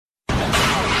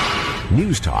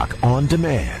News Talk on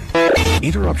demand.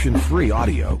 Interruption-free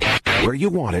audio where you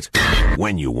want it,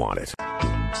 when you want it.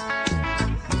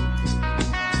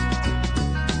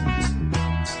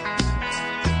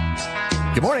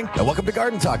 Good morning, and welcome to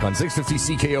Garden Talk on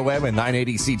 650 CKOM and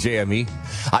 980 CJME.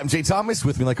 I'm Jay Thomas.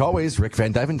 With me, like always, Rick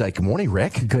Van Dyke. Good morning,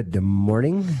 Rick. Good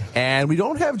morning. And we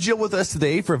don't have Jill with us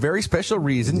today for a very special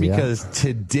reason, because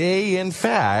today, in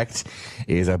fact,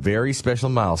 is a very special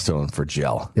milestone for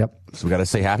Jill. Yep. So we got to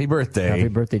say happy birthday. Happy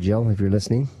birthday, Jill, if you're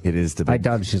listening. It is the big... I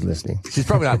doubt she's listening. She's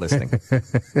probably not listening.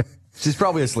 She's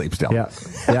probably asleep still. Yeah.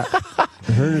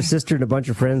 Her and her sister and a bunch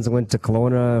of friends went to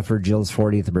Kelowna for Jill's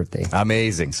 40th birthday.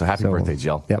 Amazing. So happy birthday,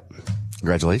 Jill. Yep.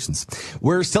 Congratulations.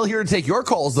 We're still here to take your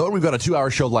calls, though. We've got a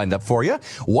 2-hour show lined up for you.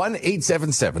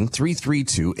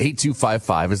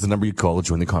 1-877-332-8255 is the number you call to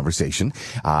join the conversation.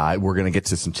 We're going to get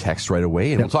to some text right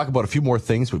away, and we'll talk about a few more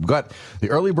things. We've got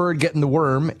the early bird getting the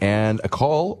worm and a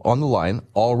call on the line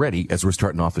already as we're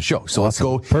starting off the show. So let's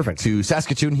go to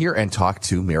Saskatoon here and talk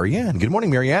to Marianne. Good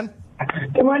morning, Marianne.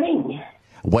 Good morning.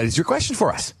 What is your question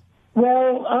for us?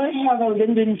 Well, I have a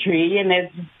linden tree, and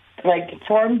it's like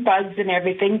formed buds and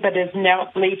everything, but it's now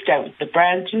leafed out. The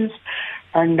branches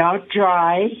are not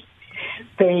dry.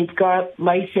 They've got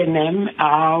life in them.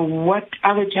 What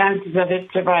are the chances of it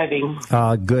surviving?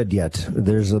 Good yet.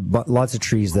 There's lots of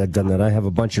trees that have done that. I have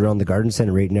a bunch around the garden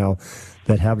center right now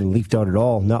that haven't leafed out at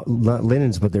all. Not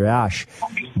lindens, but they're ash.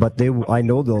 But I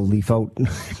know they'll leaf out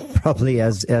probably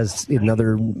as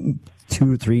another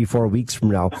 2, 3, 4 weeks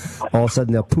from now. All of a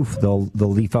sudden they'll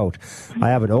leaf out. I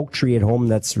have an oak tree at home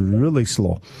that's really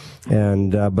slow,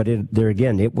 and but it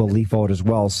will leaf out as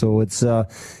well. So it's a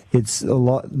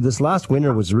lot. This last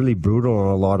winter was really brutal on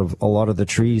a lot of the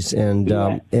trees,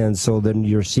 and so then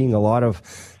you're seeing a lot of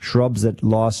shrubs that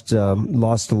lost a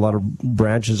lot of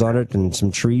branches on it, and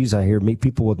some trees. I hear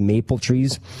people with maple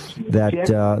trees that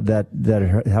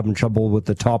are having trouble with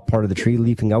the top part of the tree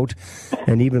leafing out,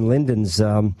 and even lindens.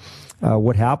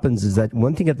 What happens is that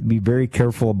one thing you have to be very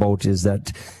careful about is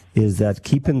that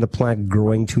keeping the plant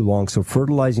growing too long. So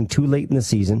fertilizing too late in the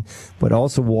season, but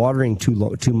also watering too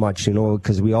much,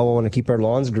 because we all want to keep our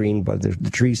lawns green, but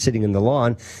the trees sitting in the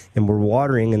lawn and we're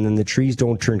watering, and then the trees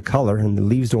don't turn color and the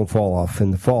leaves don't fall off in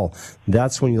the fall.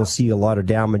 That's when you'll see a lot of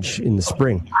damage in the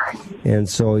spring. And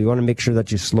so you want to make sure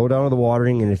that you slow down the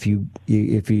watering, and if you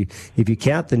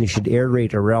can't, then you should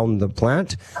aerate around the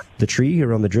plant, the tree,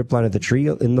 around the drip line of the tree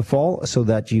in the fall, so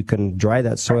that you can dry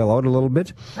that soil out a little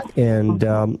bit, and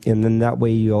then that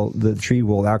way the tree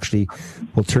will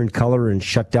turn color and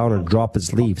shut down and drop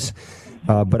its leaves.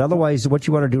 But otherwise, what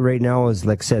you want to do right now is,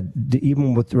 like I said,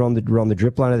 even with around the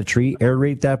drip line of the tree,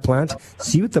 aerate that plant.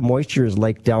 See what the moisture is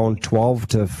like down 12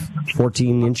 to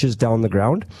 14 inches down the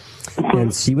ground,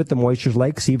 and see what the moisture is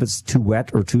like. See if it's too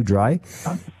wet or too dry.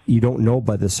 You don't know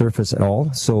by the surface at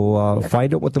all. So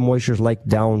find out what the moisture is like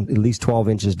down at least 12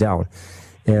 inches down.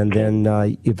 And then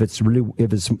if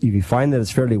you find that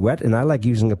it's fairly wet, and I like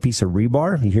using a piece of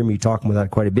rebar. You hear me talking about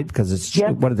that quite a bit because it's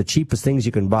one of the cheapest things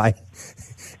you can buy.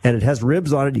 And it has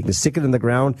ribs on it. You can stick it in the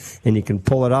ground, and you can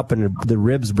pull it up, and the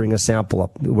ribs bring a sample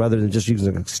up. Rather than just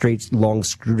using a straight long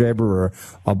screwdriver or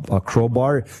a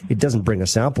crowbar, it doesn't bring a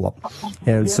sample up.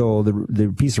 And so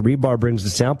the piece of rebar brings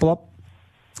the sample up,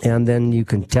 and then you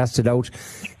can test it out.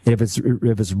 And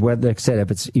if it's wet, like I said,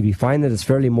 if you find that it's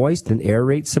fairly moist, then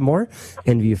aerate some more.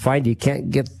 And if you find you can't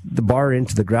get the bar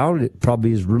into the ground, it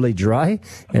probably is really dry,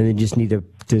 and then you just need to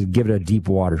give it a deep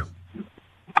water.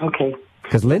 Okay.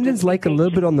 Because lindens like a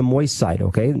little bit on the moist side,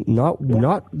 okay? They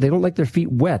don't like their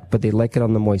feet wet, but they like it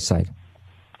on the moist side.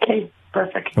 Okay,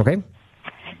 perfect. Okay?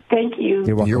 Thank you.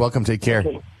 You're welcome. Take care.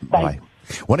 Okay, bye.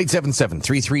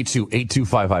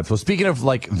 1-877-332-8255. So speaking of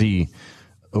like the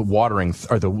watering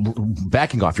or the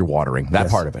backing off your watering, that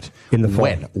part of it. In the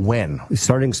fall. When?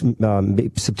 Starting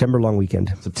September long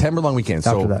weekend. September long weekend.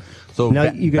 After that. So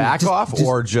now you back off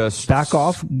or just... Back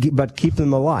off, but keep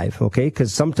them alive, okay?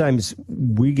 Because sometimes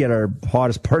we get our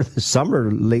hottest part of the summer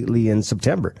lately in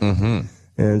September. Mm-hmm.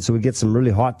 And so we get some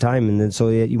really hot time, and then so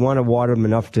you want to water them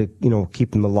enough to,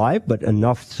 keep them alive, but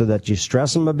enough so that you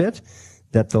stress them a bit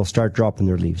that they'll start dropping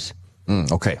their leaves.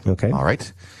 Okay. All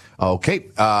right. Okay.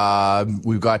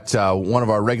 We've got one of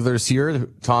our regulars here.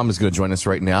 Tom is going to join us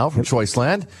right now from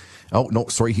Choiceland. Oh, no,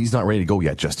 sorry, he's not ready to go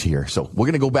yet, just here. So we're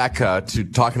going to go back to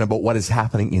talking about what is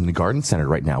happening in the garden center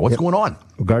right now. What's going on?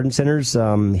 Garden centers,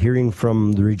 hearing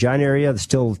from the Regina area,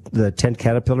 still the tent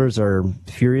caterpillars are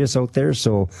furious out there.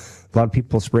 So a lot of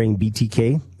people spraying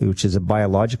BTK, which is a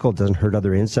biological. It doesn't hurt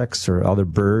other insects or other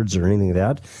birds or anything like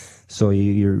that. So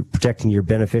you're protecting your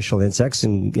beneficial insects,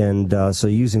 and so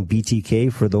using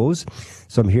BTK for those.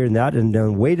 So I'm hearing that.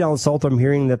 And way down south, I'm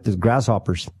hearing that there's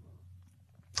grasshoppers.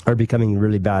 are becoming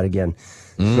really bad again.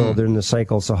 So they're in the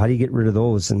cycle. So how do you get rid of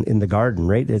those in the garden,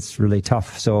 right? It's really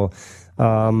tough. So,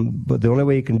 but the only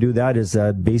way you can do that is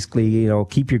basically,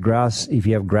 keep your grass. If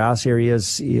you have grass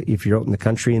areas, if you're out in the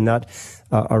country and that,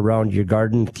 around your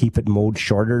garden, keep it mowed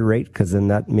shorter, right? Because then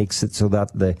that makes it so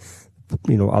that the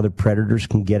other predators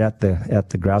can get at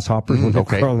the grasshoppers when they're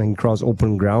crawling across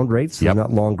open ground, right? So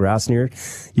not long grass near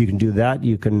it. You can do that.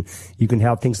 You can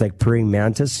have things like praying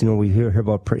mantis. We hear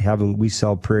about we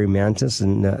sell praying mantis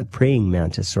and praying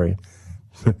mantis.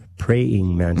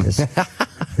 Praying mantis.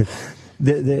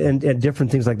 And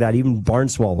different things like that, even barn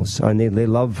swallows, and they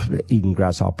love eating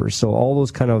grasshoppers. So all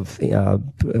those kind of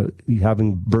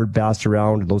having bird baths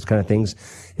around, those kind of things.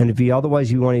 And if you want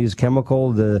to use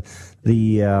chemical, the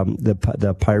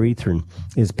pyrethrin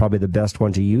is probably the best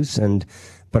one to use.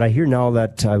 But I hear now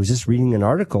that I was just reading an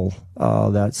article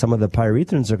that some of the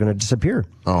pyrethrins are going to disappear.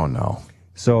 Oh no.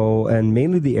 So, and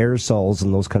mainly the aerosols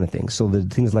and those kind of things. So the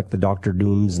things like the Dr.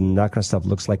 Dooms and that kind of stuff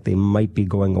looks like they might be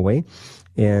going away.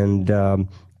 And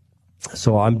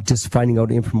so I'm just finding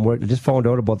out I just found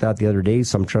out about that the other day,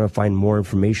 so I'm trying to find more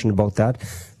information about that.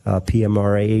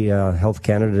 PMRA, Health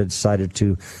Canada decided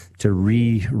to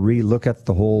re-look at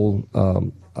the whole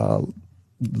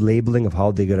labeling of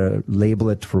how they're going to label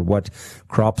it for what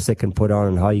crops they can put on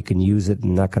and how you can use it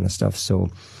and that kind of stuff. So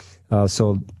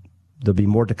there'll be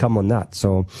more to come on that.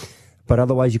 So, but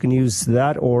otherwise you can use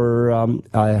that, or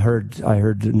I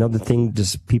heard another thing,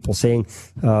 just people saying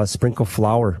sprinkle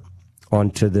flour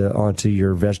onto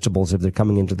your vegetables if they're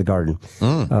coming into the garden.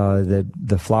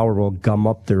 The flour will gum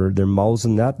up their mouths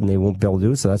and that, and they won't be able to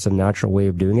do it. So that's a natural way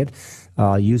of doing it.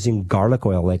 Using garlic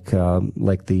oil, like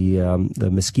the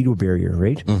mosquito barrier,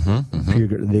 right?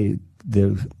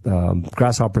 The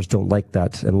grasshoppers don't like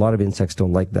that, and a lot of insects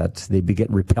don't like that. They get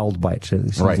repelled by it. So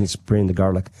spraying the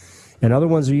garlic. And other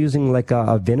ones are using like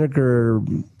a vinegar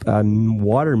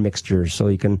water mixture.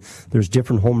 So there's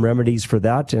different home remedies for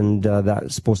that, and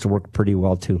that's supposed to work pretty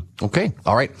well too. Okay.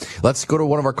 All right. Let's go to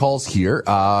one of our calls here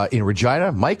in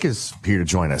Regina. Mike is here to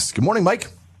join us. Good morning, Mike.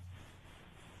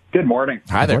 Good morning.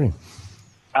 Hi there. Good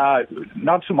morning.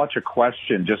 Not so much a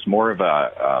question, just more of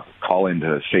a call in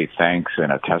to say thanks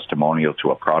and a testimonial to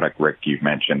a product, Rick, you've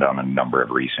mentioned on a number of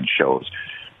recent shows.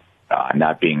 And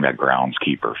that being that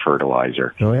Groundskeeper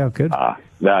fertilizer. Oh, yeah, good.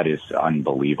 That is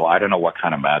unbelievable. I don't know what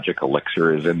kind of magic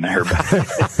elixir is in there, but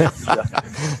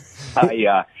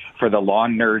for the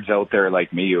lawn nerds out there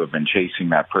like me who have been chasing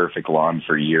that perfect lawn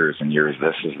for years and years,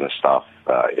 this is the stuff.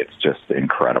 It's just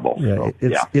incredible. Yeah,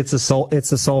 it's a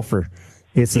sulfur.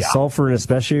 It's a sulfur, and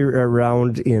especially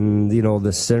around in,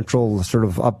 the central sort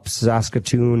of up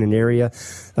Saskatoon and area,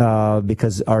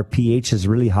 because our pH is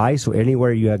really high. So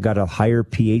anywhere you have got a higher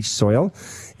pH soil,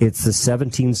 it's the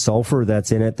 17 sulfur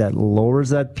that's in it that lowers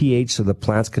that pH so the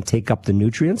plants can take up the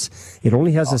nutrients. It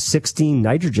only has a 16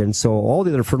 nitrogen. So all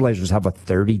the other fertilizers have a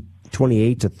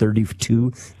 28 to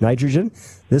 32 nitrogen.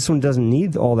 This one doesn't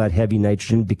need all that heavy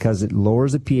nitrogen because it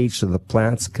lowers the pH so the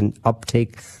plants can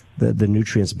uptake the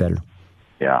nutrients better.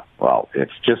 Yeah, well,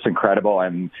 it's just incredible,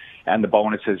 and the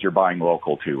bonus is you're buying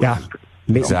local too. Yeah,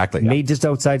 exactly. Made just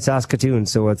outside Saskatoon,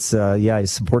 so it's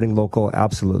supporting local,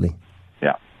 absolutely.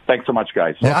 Yeah, thanks so much,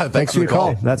 guys. Yeah, thanks for your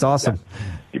call. That's awesome.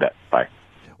 Yeah. You bet. Bye.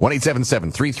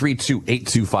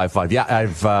 1-877-332-8255. Yeah,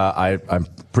 I'm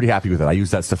pretty happy with it. I use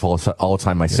that stuff all the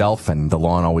time myself, and the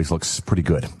lawn always looks pretty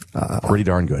good, pretty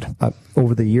darn good.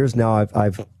 Over the years now,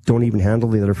 I've don't even handle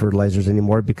the other fertilizers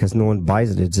anymore because no one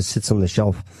buys it. It just sits on the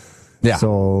shelf. Yeah.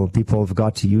 So people have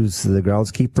got to use the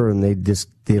Groundskeeper, and they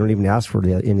don't even ask for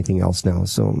anything else now.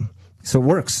 So it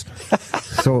works.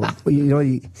 So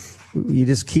you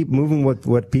just keep moving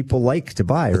what people like to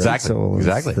buy, right? Exactly. So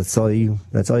exactly. That's all you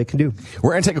can do.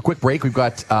 We're going to take a quick break. We've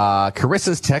got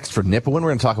Carissa's text for Nipawin. We're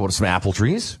going to talk about some apple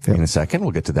trees in a second. We'll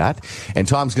get to that. And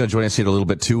Tom's going to join us here in a little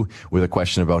bit too with a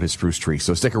question about his spruce tree.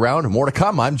 So stick around. More to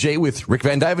come. I'm Jay with Rick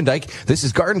Van Dyke. This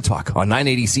is Garden Talk on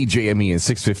 980 CJME and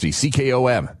 650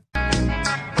 CKOM.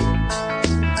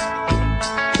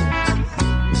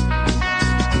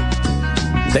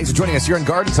 Thanks for joining us here on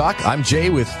Garden Talk. I'm Jay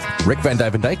with Rick Van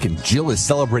Dyke, and Jill is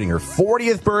celebrating her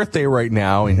 40th birthday right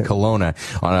now in Kelowna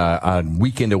on a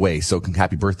weekend away. So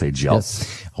happy birthday, Jill.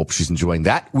 Yes. Hope she's enjoying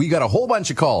that. We got a whole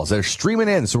bunch of calls that are streaming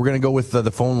in, so we're going to go with the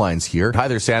phone lines here. Hi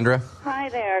there, Sandra. Hi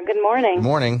there. Good morning. Good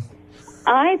morning.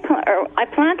 I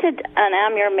planted an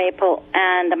Amur maple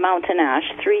and a mountain ash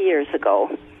 3 years ago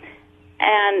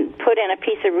and put in a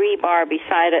piece of rebar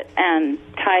beside it and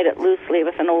tied it loosely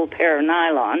with an old pair of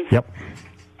nylons. Yep.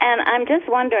 And I'm just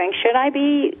wondering, should I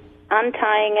be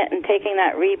untying it and taking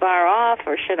that rebar off,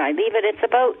 or should I leave it? It's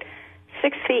about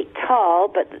 6 feet tall,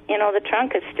 but, the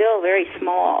trunk is still very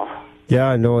small.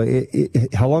 Yeah, no.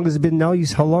 How long has it been now?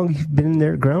 How long have you been in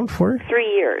their ground for?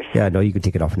 3 years. Yeah, no, you can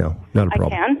take it off now. Not a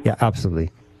problem. I can? Yeah,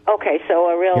 absolutely. Okay, so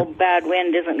a real bad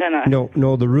wind isn't going to...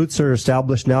 No, the roots are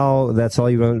established now. That's all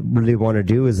you really want to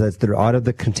do is that they're out of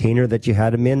the container that you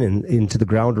had them in and into the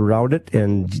ground around it,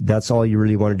 and that's all you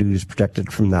really want to do is protect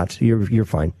it from that. You're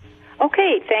fine.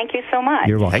 Okay, thank you so much.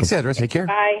 You're welcome. Thanks, Sandra. Take care.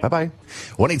 Bye. Bye-bye.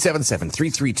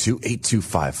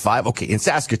 1-877-332-8255. Okay, in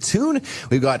Saskatoon,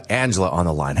 we've got Angela on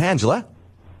the line. Hi, Angela.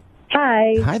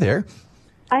 Hi. Hi there.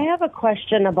 I have a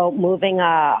question about moving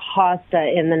a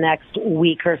hosta in the next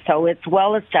week or so. It's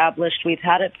well established. We've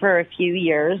had it for a few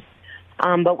years,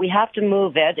 but we have to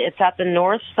move it. It's at the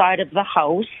north side of the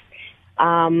house.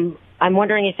 I'm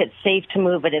wondering if it's safe to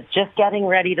move it. It's just getting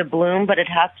ready to bloom, but it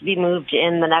has to be moved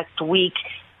in the next week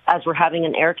as we're having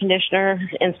an air conditioner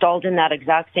installed in that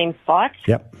exact same spot.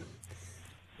 Yep.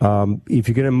 If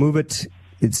you're going to move it,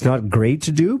 it's not great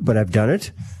to do, but I've done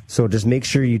it. So just make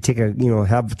sure you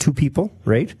have two people,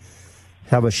 right?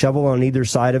 Have a shovel on either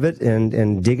side of it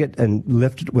and dig it and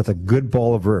lift it with a good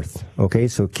ball of earth. Okay.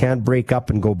 So it can't break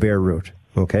up and go bare root.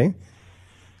 Okay.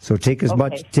 So take as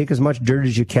much dirt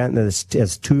as you can as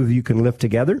two of you can lift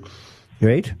together.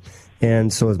 Right.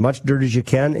 And so as much dirt as you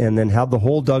can, and then have the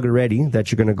hole dug already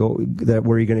that you're going to go,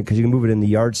 because you can move it in the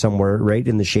yard somewhere, right?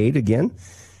 In the shade again,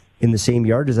 in the same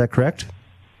yard. Is that correct?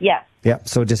 Yeah. Yeah.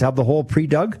 So just have the hole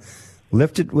pre-dug,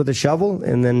 lift it with a shovel,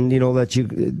 and then, that you,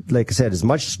 like I said, as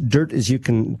much dirt as you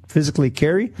can physically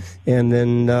carry, and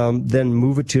then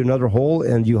move it to another hole,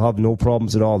 and you'll have no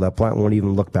problems at all. That plant won't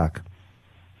even look back.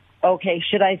 Okay,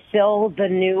 should I fill the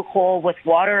new hole with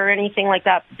water or anything like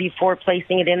that before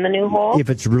placing it in the new hole? If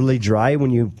it's really dry when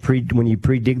you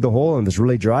pre-dig the hole, and if it's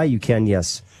really dry, you can,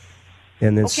 yes.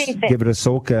 And then give it a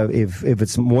soak. If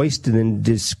it's moist, and then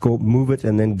just go move it,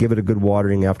 and then give it a good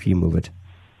watering after you move it.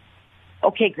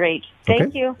 Okay, great.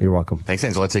 Thank you. You're welcome. Thanks,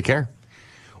 Angela. Take care.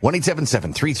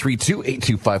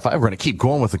 1-877-332-8255. We're going to keep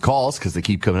going with the calls because they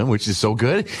keep coming in, which is so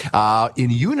good. In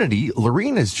Unity,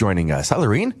 Lorene is joining us. Hi,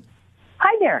 Lorene.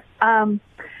 Hi there.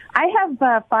 I have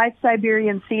 5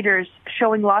 Siberian cedars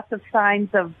showing lots of signs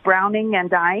of browning and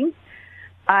dying.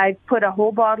 I put a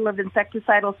whole bottle of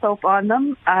insecticidal soap on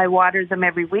them. I water them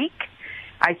every week.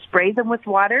 I spray them with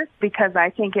water because I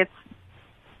think it's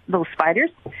those spiders.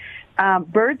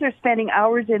 Birds are spending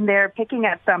hours in there picking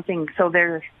at something, so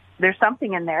there's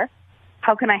something in there.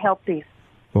 How can I help these?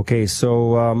 Okay,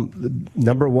 so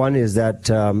number one is that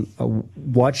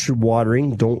watch your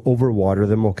watering. Don't overwater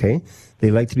them, okay? They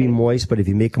like to be moist, but if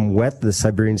you make them wet, the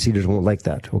Siberian cedars won't like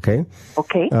that, okay?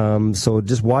 Okay. So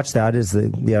just watch that.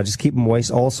 Just keep them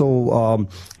moist. Also,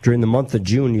 during the month of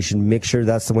June, you should make sure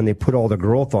that's when they put all the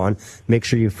growth on. Make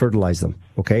sure you fertilize them,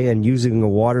 okay? And using a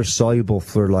water-soluble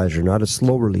fertilizer, not a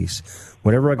slow release.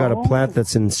 Whenever I got a plant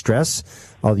that's in stress,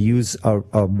 I'll use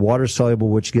a water-soluble,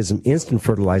 which gives them instant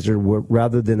fertilizer,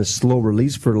 rather than a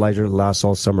slow-release fertilizer that lasts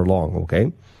all summer long,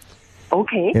 okay?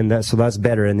 Okay. And that's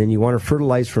better. And then you want to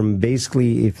fertilize from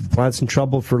basically, if the plant's in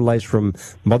trouble, fertilize from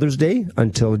Mother's Day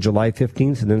until July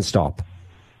 15th and then stop.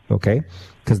 Okay?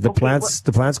 Because the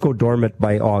plants go dormant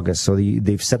by August. So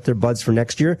they've set their buds for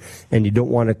next year, and you don't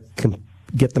want to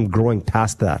get them growing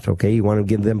past that. Okay? You want to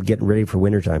get them getting ready for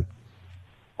wintertime.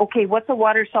 Okay, what's a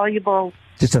water-soluble?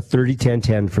 Just a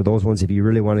 30-10-10 for those ones if you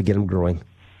really want to get them growing.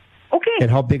 Okay.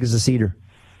 And how big is the cedar?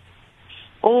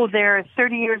 Oh, they're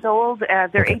 30 years old.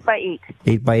 They're 8 by 8.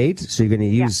 8 by 8. So you're going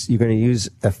to use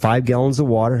 5 gallons of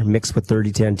water mixed with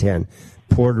 30-10-10.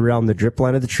 Pour it around the drip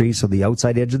line of the tree, so the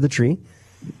outside edge of the tree.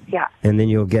 Yeah. And then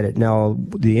you'll get it. Now,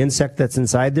 the insect that's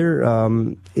inside there,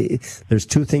 there's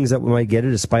 2 things that we might get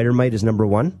it. A spider mite is number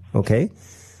 1. Okay.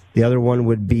 The other one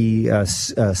would be a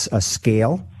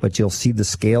scale, but you'll see the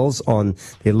scales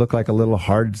they look like a little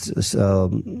hard,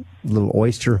 little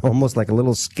oyster, almost like a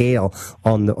little scale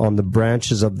on the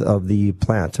branches of the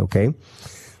plant, okay?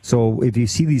 So if you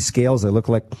see these scales, they look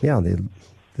like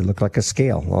a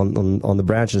scale on the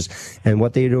branches. And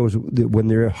what they do is when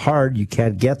they're hard, you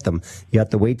can't get them. You have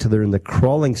to wait till they're in the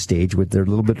crawling stage, where they're a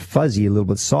little bit fuzzy, a little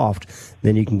bit soft,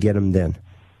 then you can get them then.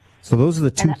 So those are the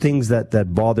 2 things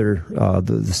that bother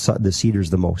the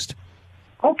cedars the most.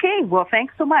 Okay. Well,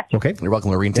 thanks so much. Okay. You're welcome,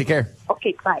 Lorene. Take care.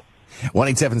 Okay. Bye.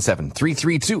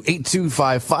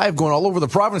 1-877-332-8255. Going all over the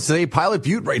province today. Pilot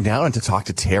Butte right now, and to talk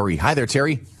to Terry. Hi there,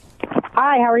 Terry.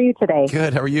 Hi. How are you today?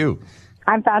 Good. How are you?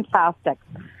 I'm fantastic.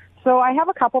 So I have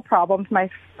a couple problems. My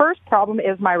first problem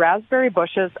is my raspberry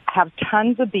bushes have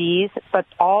tons of bees, but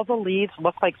all the leaves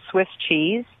look like Swiss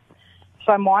cheese.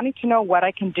 So I'm wanting to know what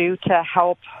I can do to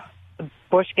help the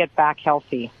bush get back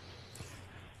healthy.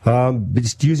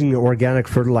 Just using the organic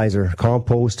fertilizer,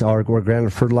 compost or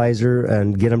organic fertilizer,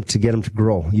 and get them to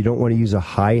grow. You don't want to use a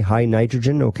high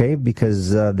nitrogen, okay?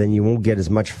 Because then you won't get as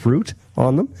much fruit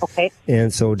on them. Okay.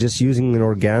 And so just using an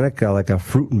organic, like a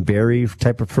fruit and berry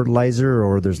type of fertilizer,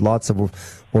 or there's lots of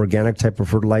organic type of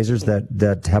fertilizers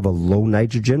that have a low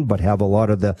nitrogen but have a lot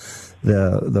of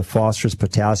the phosphorus,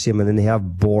 potassium, and then they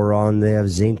have boron, they have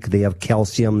zinc, they have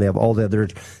calcium, they have all the other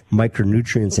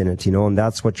micronutrients in it, and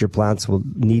that's what your plants will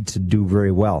need to do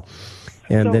very well.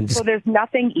 And so there's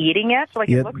nothing eating it? Like,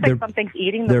 it looks like something's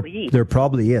eating the leaves. There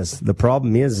probably is. The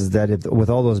problem is that with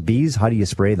all those bees, how do you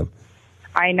spray them?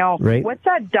 I know. Right? What's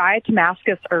that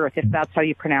diatomaceous earth, if that's how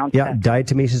you pronounce it? Yeah,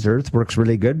 diatomaceous earth works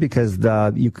really good because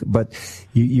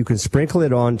you can sprinkle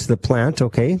it onto the plant,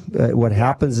 okay? What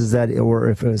happens is that, or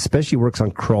if it especially works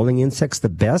on crawling insects the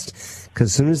best, because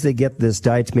as soon as they get this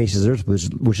diatomaceous earth,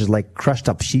 which is like crushed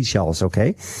up seashells,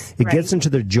 okay? It gets into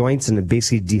their joints and it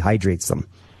basically dehydrates them.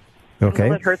 Okay.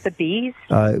 Will it hurt the bees?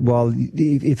 Well,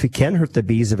 if it can hurt the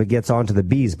bees, if it gets onto the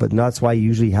bees, but that's why you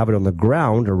usually have it on the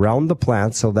ground around the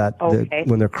plant so that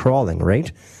when they're crawling,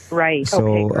 right? Right.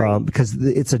 So, because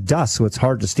it's a dust, so it's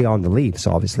hard to stay on the leaves,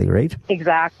 obviously, right?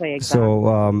 Exactly.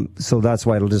 So that's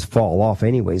why it'll just fall off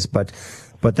anyways. But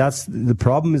that's the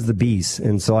problem is the bees,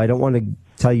 and so I don't want to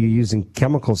tell you using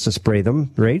chemicals to spray them,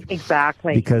 right?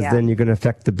 Exactly. Because then you're going to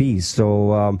affect the bees.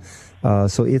 So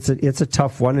it's a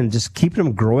tough one, and just keeping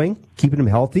them growing, keeping them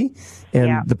healthy,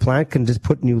 and the plant can just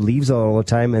put new leaves out all the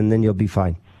time, and then you'll be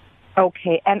fine.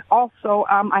 Okay, and also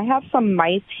I have some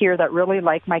mice here that really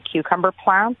like my cucumber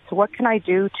plants. What can I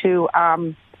do to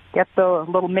get the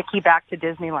little Mickey back to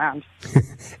Disneyland?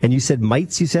 And you said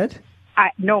mites, you said?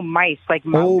 No, mice, like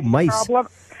mouse mice.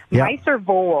 Problem. Yeah. Mice or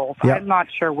voles? Yeah. I'm not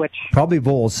sure which. Probably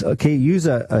voles. Okay, use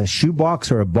a shoe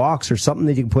box or a box or something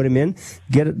that you can put them in.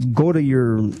 Go to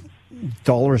your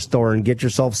dollar store and get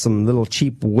yourself some little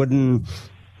cheap wooden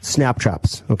snap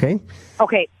traps, okay?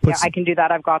 Okay, I can do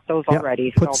that. I've got those already.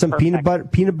 Put some peanut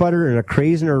butter and a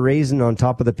craisin or raisin on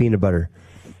top of the peanut butter.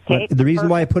 Okay, the reason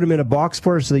why I put them in a box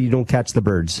for is so that you don't catch the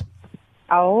birds.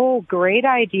 Oh, great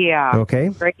idea. Okay.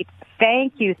 Great.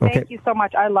 Thank you. Thank you so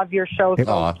much. I love your show,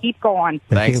 so keep going.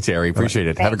 Thanks, Terry. Appreciate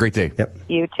it. Have a great day. Yep.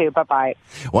 You too. Bye-bye.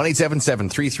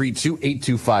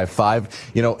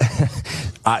 1-877-332-8255.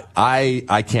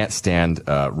 I can't stand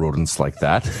rodents like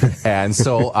that. And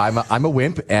so I'm a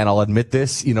wimp, and I'll admit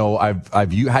this. I've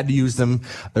had to use them.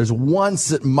 There's once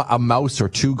that a mouse or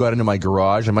two got into my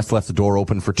garage. I must have left the door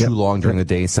open for too long during the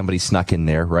day. Somebody snuck in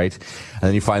there, right? And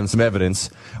then you find some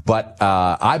evidence. But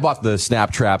I bought the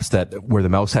snap traps where the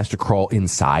mouse has to crawl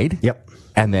inside. Yep.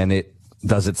 And then it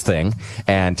does its thing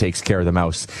and takes care of the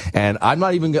mouse. And I'm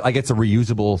not even like it's a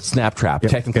reusable snap trap.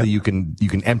 Yep. Technically, you can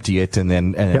empty it and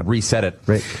then reset it.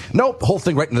 Right. Nope, whole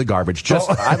thing right into the garbage.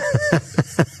 I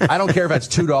don't care if that's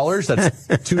 $2. That's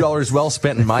 $2 well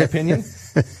spent, in my opinion.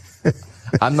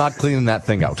 I'm not cleaning that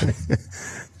thing out.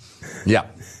 Yeah.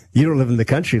 You don't live in the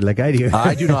country like I do.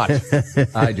 I do not.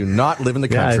 I do not live in the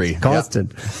country. It's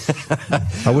constant.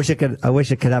 I wish I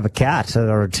could have a cat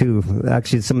or two.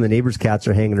 Actually, some of the neighbors' cats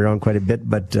are hanging around quite a bit,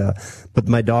 but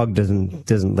my dog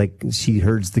doesn't like. She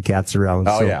herds the cats around.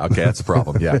 Oh, yeah. Okay, that's a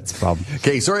problem. Yeah, that's a problem.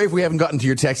 Okay, sorry if we haven't gotten to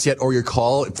your text yet or your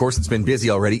call. Of course, it's been busy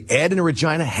already. Ed in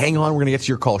Regina, hang on. We're going to get to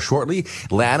your call shortly.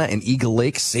 Lana in Eagle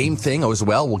Lake, same thing as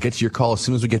well. We'll get to your call as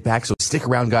soon as we get back. So stick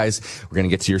around, guys. We're going to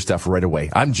get to your stuff right away.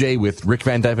 I'm Jay with Rick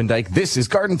Van Dyke. This is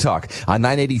Garden Talk on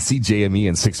 980 CJME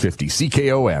and 650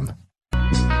 CKOM.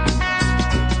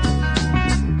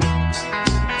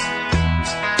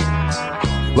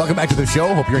 Welcome back to the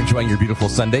show. Hope you're enjoying your beautiful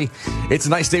Sunday. It's a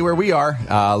nice day where we are,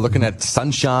 looking at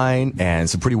sunshine and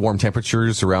some pretty warm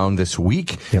temperatures around this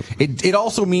week. Yep. It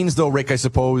also means, though, Rick, I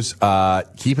suppose,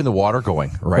 keeping the water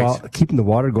going, right? Well, keeping the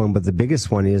water going, but the biggest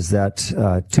one is that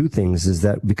two things is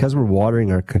that because we're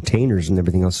watering our containers and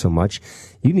everything else so much,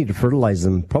 you need to fertilize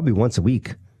them probably once a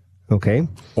week. Okay.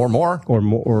 Or more.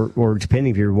 Or depending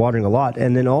if you're watering a lot.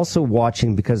 And then also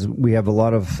watching, because we have a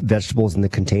lot of vegetables in the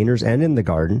containers and in the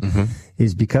garden,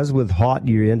 is because with hot,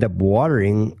 you end up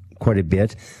watering quite a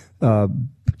bit.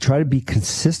 Try to be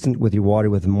consistent with your water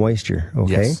with moisture.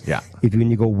 Okay. Yes, yeah.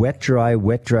 When you go wet, dry,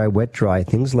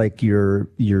 things like your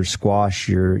squash,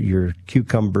 your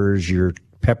cucumbers, your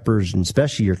peppers, and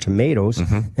especially your tomatoes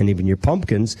and even your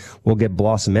pumpkins will get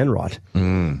blossom end rot.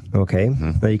 Okay.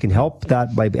 Now you can help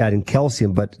that by adding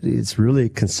calcium, but it's really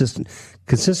consistent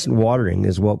watering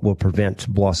is what will prevent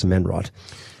blossom end rot.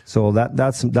 So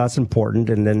that's important.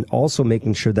 And then also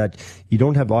making sure that you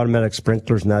don't have automatic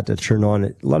sprinklers and that to turn on.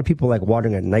 A lot of people like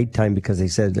watering at nighttime because they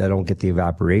said I don't get the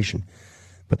evaporation.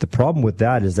 But the problem with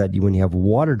that is that when you have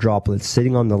water droplets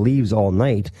sitting on the leaves all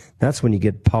night, that's when you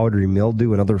get powdery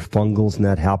mildew and other fungals and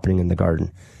that happening in the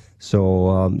garden.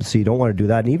 So you don't want to do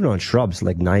that. And even on shrubs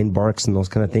like 9-barks and those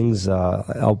kind of things,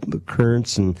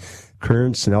 currants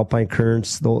and alpine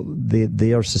currants,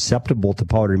 they are susceptible to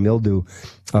powdery mildew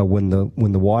when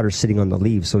the water's sitting on the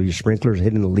leaves. So your sprinklers are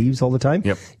hitting the leaves all the time.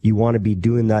 Yep. You want to be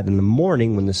doing that in the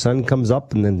morning when the sun comes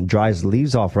up and then dries the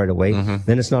leaves off right away.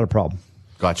 Then it's not a problem.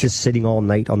 Gotcha. Just sitting all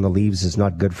night on the leaves is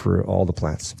not good for all the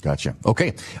plants. Gotcha.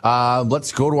 Okay.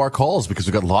 Let's go to our calls because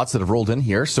we've got lots that have rolled in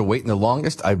here. So waiting the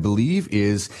longest, I believe,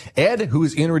 is Ed, who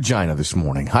is in Regina this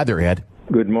morning. Hi there, Ed.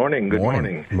 Good morning. Good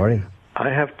morning. Morning. I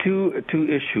have two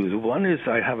issues. One is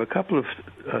I have a couple of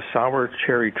sour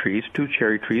cherry trees, 2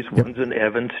 cherry trees. Yep. One's an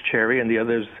Evans cherry, and the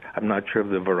other's, I'm not sure of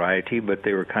the variety, but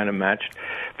they were kind of matched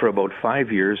for about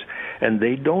 5 years, and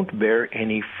they don't bear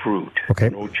any fruit. Okay.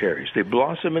 No cherries. They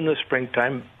blossom in the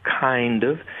springtime, kind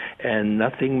of, and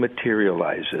nothing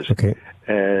materializes. Okay.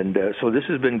 And so this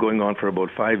has been going on for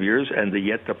about 5 years, and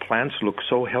yet the plants look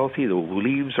so healthy. The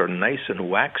leaves are nice and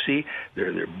waxy.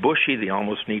 They're bushy. They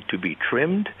almost need to be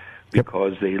trimmed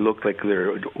because they look like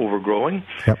they're overgrowing.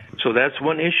 Yep. So that's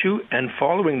one issue. And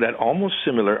following that, almost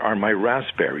similar, are my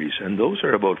raspberries, and those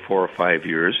are about 4 or 5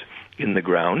 years in the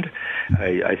ground.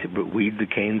 I weed the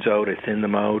canes out, I thin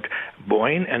them out,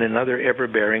 boyne, and another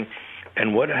everbearing.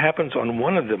 And what happens on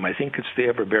one of them, I think it's the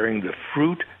everbearing, the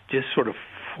fruit just sort of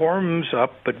forms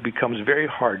up but becomes very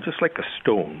hard, just like a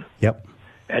stone. Yep.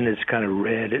 And it's kind of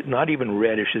red, not even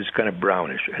reddish, it's kind of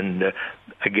brownish. And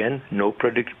again, no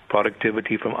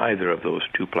productivity from either of those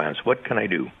two plants. What can I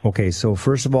do? Okay, so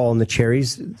first of all, in the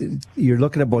cherries, you're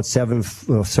looking at about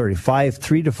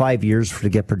 3 to 5 years to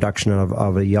get production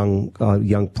of a young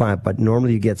plant, but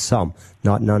normally you get some,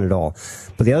 not none at all.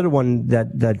 But the other one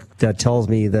that tells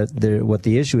me that what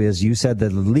the issue is, you said that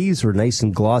the leaves were nice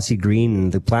and glossy green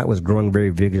and the plant was growing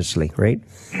very vigorously, right?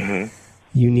 Mm-hmm.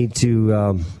 You need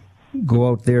to go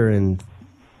out there and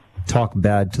talk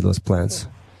bad to those plants.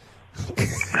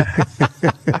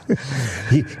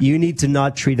 You need to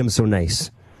not treat them so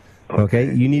nice.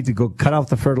 Okay? You need to go cut off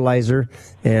the fertilizer,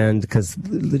 and because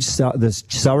the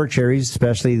sour cherries,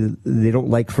 especially, they don't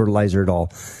like fertilizer at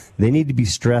all. They need to be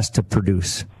stressed to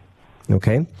produce.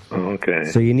 Okay? Okay.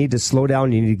 So you need to slow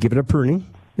down. You need to give it a pruning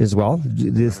as well.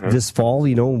 This fall,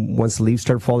 once the leaves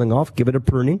start falling off, give it a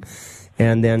pruning.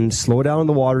 And then slow down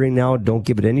the watering now. Don't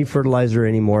give it any fertilizer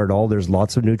anymore at all. There's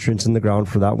lots of nutrients in the ground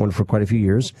for that one for quite a few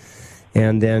years.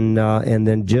 And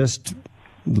then just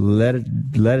let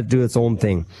it do its own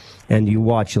thing. And you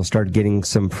watch, you'll start getting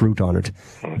some fruit on it.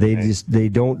 Okay.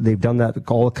 They've done that,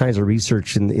 all kinds of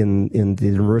research in the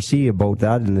university about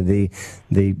that. And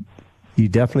you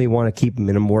definitely want to keep them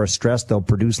in a more stressed. They'll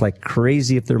produce like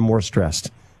crazy if they're more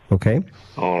stressed. Okay.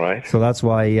 All right. So that's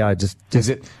why just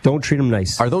don't treat them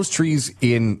nice. Are those trees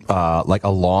in like a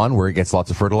lawn where it gets lots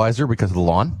of fertilizer because of the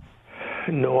lawn?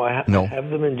 No, I have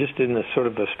them in a sort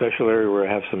of a special area where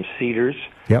I have some cedars.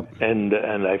 Yep. And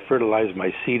I fertilize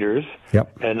my cedars.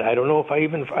 Yep. And I don't know if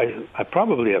I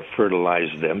probably have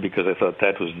fertilized them because I thought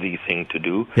that was the thing to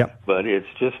do. Yep. But it's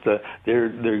just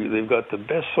they've got the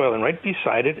best soil, and right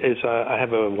beside it is I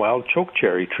have a wild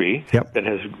chokecherry tree that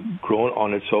has grown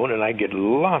on its own, and I get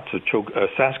lots of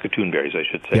Saskatoon berries, I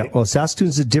should say. Yeah. Well,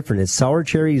 Saskatoons is different. It's sour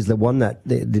cherry is the one that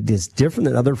is different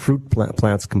than other fruit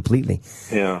plants completely.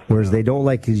 Yeah. Whereas they don't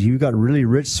like, because you got really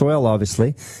rich soil,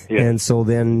 obviously, and so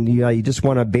then you just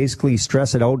want to basically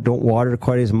stress it out. Don't water it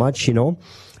quite as much,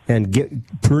 and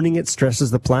pruning it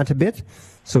stresses the plant a bit.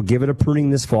 So give it a pruning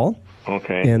this fall.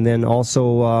 Okay. And then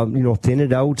also, thin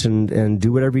it out and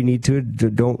do whatever you need to.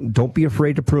 Don't be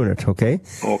afraid to prune it. Okay.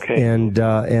 Okay. And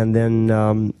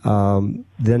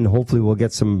then hopefully we'll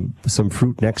get some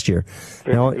fruit next year.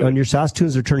 Very now, good. on your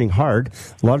Saskatoons are turning hard.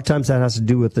 A lot of times that has to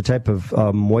do with the type of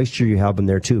moisture you have in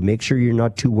there too. Make sure you're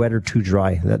not too wet or too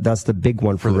dry. That's the big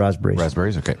one for the raspberries.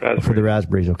 Raspberries, okay. For the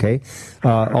raspberries, okay.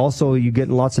 Also, you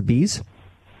getting lots of bees?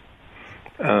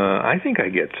 I think I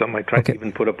get some. I tried to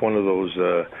even put up one of those.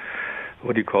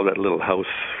 What do you call that little house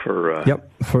for?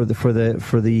 For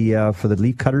the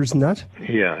leaf cutters and that.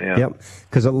 Yeah. Yep.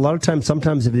 Because a lot of times,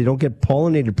 sometimes if they don't get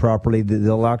pollinated properly,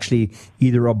 they'll actually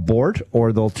either abort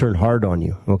or they'll turn hard on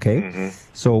you. Okay. Mm-hmm.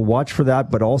 So watch for that.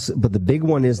 But the big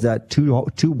one is that too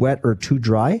wet or too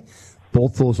dry.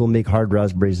 Both those will make hard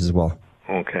raspberries as well.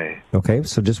 Okay.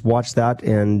 So just watch that,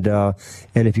 and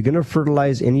if you're going to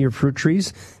fertilize any of your fruit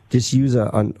trees, just use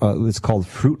it's called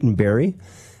Fruit and Berry.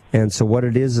 And so what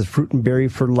it is fruit and berry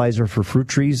fertilizer for fruit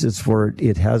trees.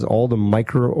 It has all the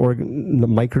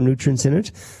micronutrients in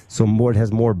it. So it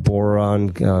has more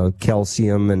boron,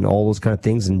 calcium, and all those kind of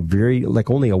things, and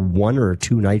only a 1 or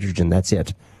 2 nitrogen. That's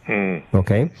it.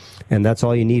 Okay, and that's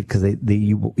all you need, because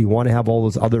you want to have all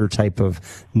those other type of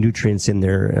nutrients in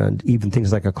there, and even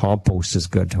things like a compost is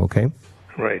good. Okay.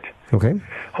 Right. Okay.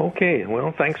 Okay.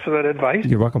 Well, thanks for that advice.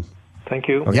 You're welcome. Thank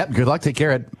you. Okay. Yep. Good luck. Take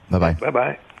care, Ed. Bye-bye.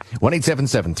 Bye-bye.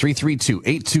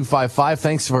 1-877-332-8255.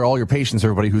 Thanks for all your patience,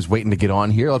 everybody who's waiting to get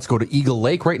on here. Let's go to Eagle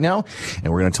Lake right now,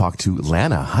 and we're going to talk to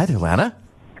Lana. Hi there, Lana.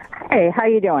 Hey, how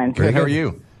you doing? Good. How are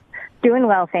you? Doing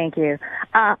well, thank you.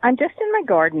 I'm just in my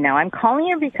garden now. I'm calling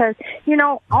you because,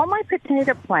 all my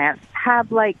potato plants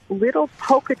have like little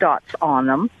polka dots on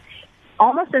them,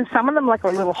 almost in some of them like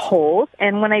little holes.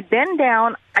 And when I bend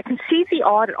down, I can see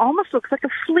it almost looks like a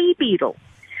flea beetle.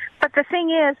 But the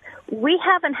thing is, we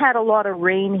haven't had a lot of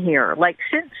rain here. Like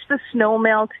since the snow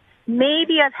melt,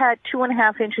 maybe I've had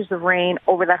 2.5 inches of rain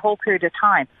over that whole period of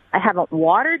time. I haven't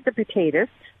watered the potatoes,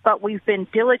 but we've been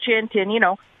diligent in,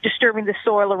 disturbing the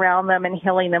soil around them and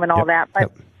hilling them and all that.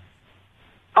 But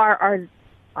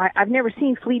I've never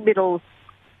seen flea beetles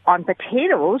on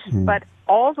potatoes, but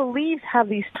all the leaves have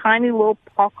these tiny little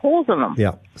pock holes in them.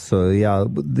 Yeah. So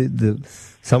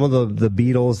some of the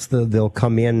beetles, they'll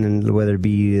come in, and whether it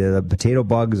be the potato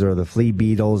bugs or the flea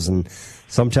beetles, and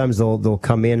sometimes they'll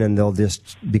come in and they'll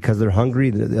just, because they're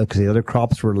hungry, because the other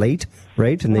crops were late,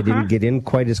 right, and they didn't get in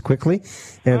quite as quickly,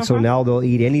 and so now they'll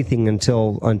eat anything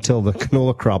until the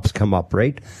canola crops come up,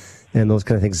 right, and those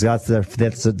kind of things. That's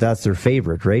their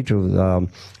favorite, right,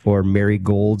 or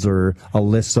marigolds or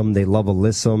alyssum. They love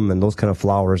alyssum and those kind of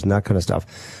flowers and that kind of stuff.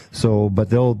 So, but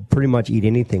they'll pretty much eat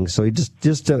anything. So you just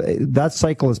that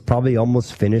cycle is probably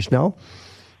almost finished now.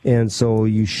 And so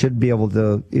you should be able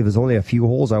to, if it's only a few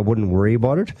holes, I wouldn't worry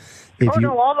about it.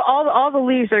 No, all the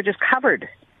leaves are just covered.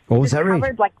 Oh, is that right?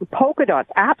 Covered like polka dots,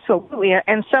 absolutely.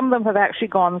 And some of them have actually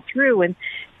gone through. And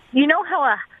you know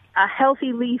how a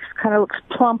healthy leaf kind of looks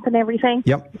plump and everything?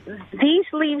 Yep. These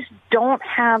leaves don't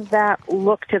have that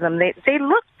look to them. They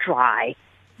look dry.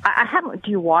 I haven't.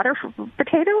 Do you water for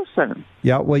potatoes?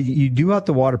 Yeah, well, you do have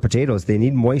to water potatoes. They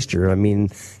need moisture. I mean,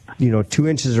 2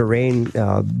 inches of rain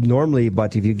normally,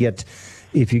 but if you get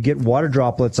water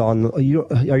droplets on, you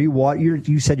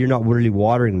said you're not really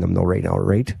watering them though right now,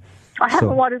 right? I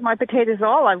haven't watered my potatoes at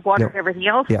all. I've watered everything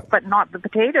else, but not the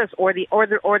potatoes or the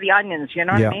onions. You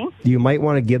know what I mean? You might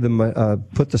want to give them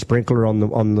put the sprinkler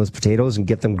on those potatoes and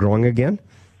get them growing again.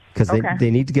 Because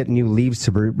they need to get new leaves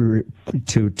to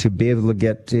be able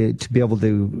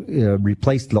to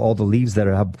replace all the leaves that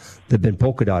have been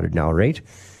polka dotted now, right?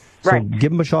 So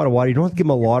give them a shot of water. You don't have to give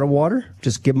them a lot of water.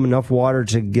 Just give them enough water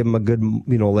to give them a good,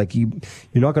 you're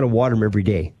not going to water them every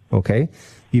day, okay?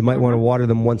 You might want to water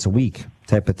them once a week,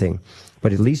 type of thing.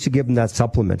 But at least you give them that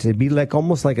supplement. It'd be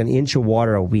almost like an inch of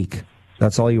water a week.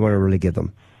 That's all you want to really give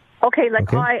them. Okay,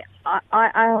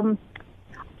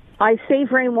 I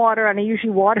save rainwater, and I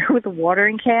usually water with a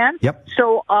watering can. Yep.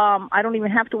 So I don't even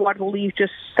have to water the leaves;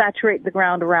 just saturate the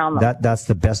ground around them. That's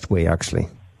the best way, actually.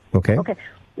 Okay. Okay.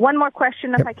 One more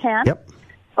question, if I can. Yep.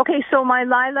 Okay. So my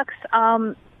lilacs,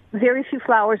 very few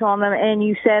flowers on them, and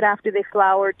you said after they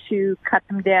flower to cut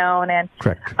them down. And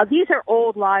correct. These are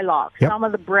old lilacs. Yep. Some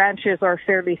of the branches are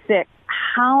fairly thick.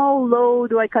 How low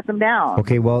do I cut them down?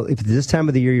 Okay. Well, if this time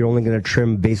of the year, you're only going to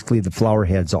trim basically the flower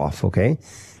heads off. Okay.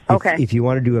 If you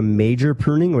want to do a major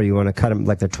pruning, or you want to cut them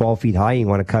like they're 12 feet high, you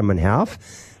want to cut them in half,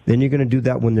 then you're going to do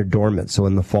that when they're dormant. So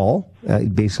in the fall,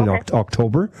 basically in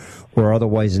October, or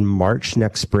otherwise in March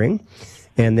next spring.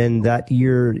 And then that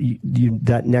year,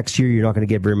 that next year, you're not going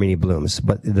to get very many blooms.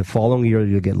 But the following year,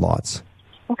 you'll get lots.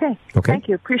 Okay. Thank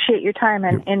you. Appreciate your time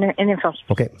and info.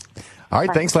 Okay. All right.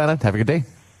 Bye. Thanks, Lana. Have a good day.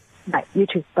 Bye. You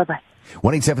too. Bye-bye.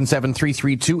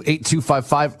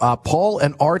 1-877-332-8255. Paul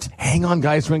and Art, hang on,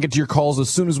 guys. We're going to get to your calls as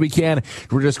soon as we can.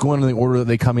 We're just going in the order that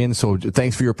they come in, so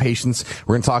thanks for your patience.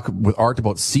 We're going to talk with Art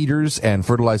about cedars and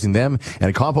fertilizing them, and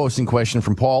a composting question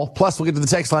from Paul. Plus, we'll get to the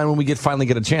text line when we finally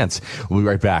get a chance. We'll be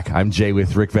right back. I'm Jay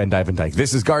with Rick Van Dyke.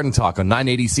 This is Garden Talk on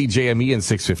 980 CJME and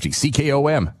 650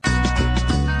 CKOM.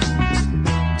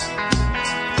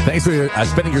 Thanks for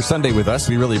spending your Sunday with us.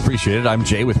 We really appreciate it. I'm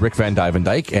Jay with Rick Van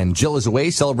Dyke, and Jill is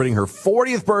away celebrating her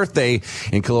 40th birthday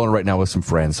in Kelowna right now with some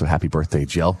friends. So happy birthday,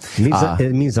 Jill.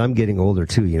 It means I'm getting older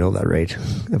too. You know that, right?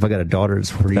 If I got a daughter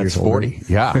that's 40 years old. That's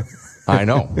 40, yeah. I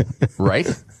know, right?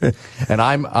 And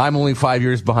I'm only 5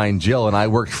 years behind Jill, and I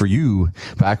worked for you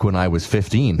back when I was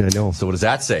 15. I know. So what does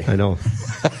that say? I know.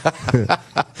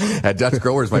 At Dutch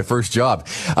Growers, my first job.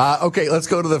 Okay, let's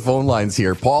go to the phone lines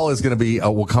here. Paul is going to be,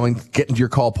 we'll get into your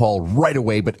call, Paul, right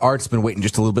away, but Art's been waiting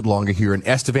just a little bit longer here in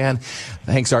Estevan.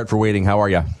 Thanks, Art, for waiting. How are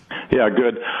you? Yeah,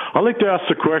 good. I'd like to ask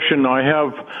the question. I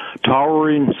have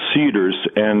towering cedars,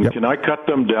 and can I cut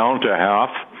them down to half?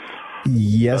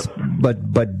 Yes,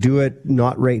 but do it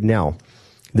not right now.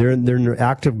 They're in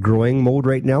active growing mode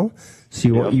right now,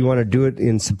 so you want to do it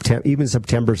in September. Even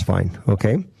September's fine.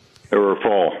 Okay. Or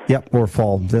fall. Yep, or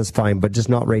fall. That's fine, but just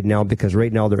not right now because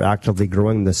right now they're actively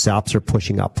growing. The saps are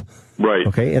pushing up. Right.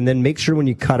 Okay, and then make sure when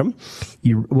you cut them,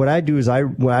 what I do is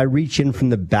when I reach in from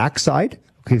the backside,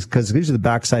 because usually the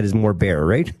backside is more bare,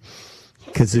 right?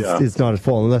 Because it's not as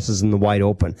full unless it's in the wide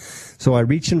open. So I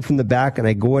reach in from the back and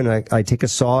I go in, I take a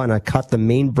saw and I cut the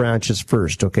main branches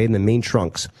first, okay, and the main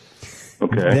trunks.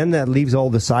 Okay. Then that leaves all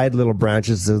the side little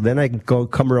branches. So then I can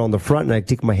come around the front and I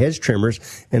take my hedge trimmers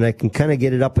and I can kind of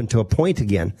get it up into a point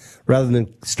again, rather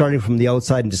than starting from the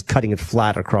outside and just cutting it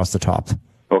flat across the top.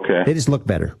 Okay. They just look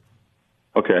better.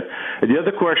 Okay. And the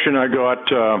other question I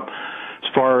got, as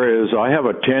far as I have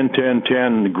a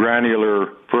 10-10-10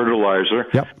 granular fertilizer,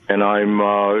 and how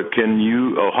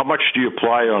much do you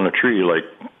apply on a tree, like,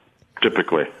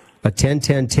 typically? A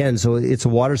 10-10-10, so it's a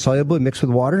water soluble mixed with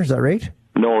water, is that right?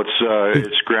 No, it's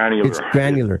granular. It's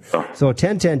granular. So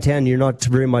 10-10-10, you're not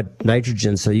very much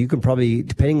nitrogen, so you can probably,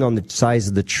 depending on the size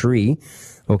of the tree,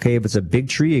 okay, if it's a big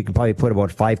tree, you can probably put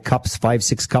about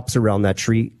 5-6 cups around that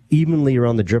tree, evenly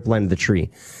around the drip line of the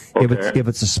tree. Okay. If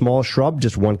it's a small shrub,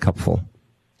 just 1 cupful.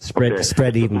 Spread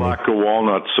evenly. Black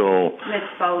walnut, so That's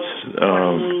about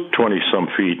 20-some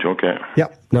feet, okay.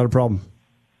 Yep, not a problem.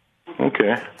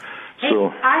 Okay.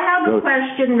 So I have a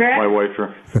question, Rick. my wife.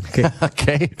 Okay.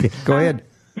 Go ahead.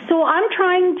 So I've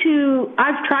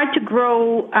tried to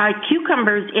grow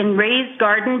cucumbers in raised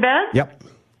garden beds. Yep.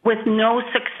 With no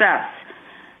success.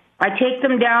 I take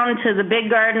them down to the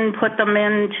big garden, put them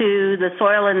into the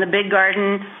soil in the big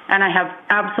garden, and I have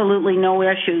absolutely no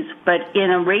issues. But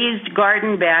in a raised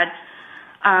garden bed,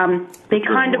 they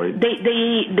kind of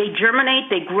they germinate,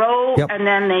 they grow, and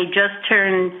then they just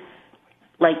turn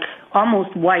like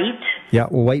almost white. Yeah,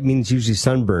 well, white means usually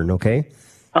sunburn. Okay.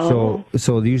 Oh.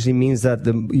 So it usually means that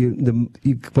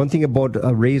one thing about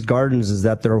raised gardens is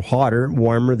that they're hotter,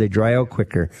 warmer, they dry out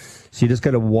quicker. So you just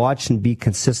got to watch and be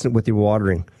consistent with your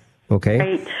watering, okay?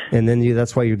 Right. And then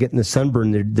that's why you're getting the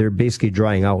sunburn. They're basically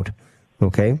drying out,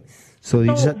 okay? So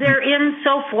they're in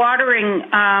self-watering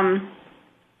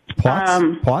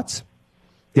pots.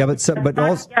 Yeah, but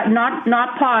also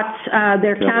not pots.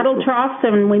 They're cattle troughs,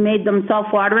 and we made them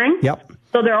self-watering. Yep.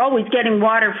 So they're always getting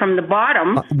water from the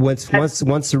bottom. Once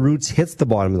the roots hits the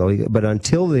bottom, though, but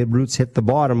until the roots hit the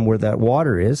bottom where that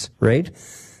water is, right?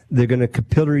 They're going to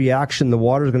capillary action. The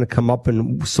water is going to come up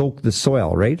and soak the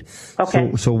soil, right?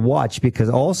 Okay. So watch, because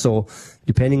also,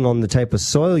 depending on the type of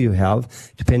soil you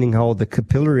have, depending how the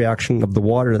capillary action of the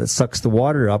water that sucks the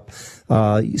water up,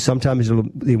 sometimes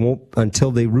they won't,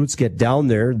 until the roots get down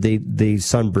there, they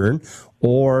sunburn.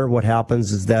 Or what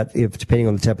happens is that if, depending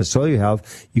on the type of soil you have,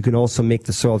 you can also make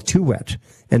the soil too wet.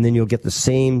 And then you'll get the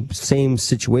same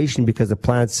situation, because the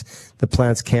plants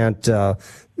can't,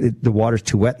 the water's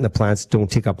too wet and the plants don't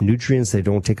take up nutrients, they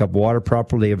don't take up water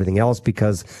properly, everything else,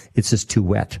 because it's just too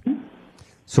wet.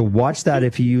 So watch that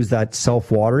if you use that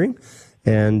self-watering,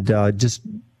 and just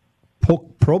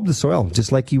probe the soil,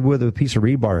 just like you would with a piece of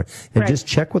rebar, and just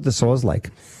check what the soil's like.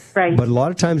 Right. But a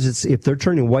lot of times if they're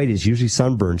turning white, it's usually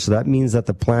sunburn. So that means that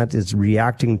the plant is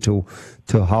reacting to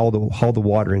how the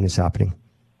watering is happening.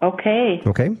 Okay.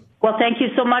 Okay. Well, thank you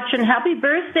so much, and happy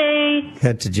birthday.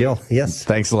 Head to Jill. Yes.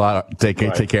 Thanks a lot. Take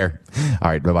care. All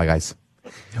right. Bye-bye, guys.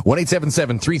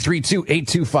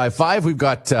 1-877-332-8255. We've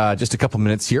got just a couple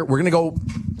minutes here. We're going to go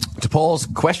to Paul's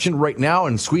question right now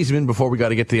and squeeze him in before we got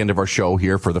to get to the end of our show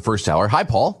here for the first hour. Hi,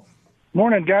 Paul.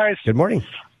 Morning, guys. Good morning.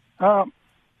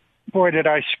 Boy, did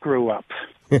I screw up.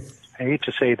 I hate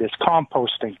to say this.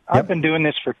 Composting. I've been doing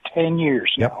this for 10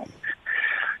 years now.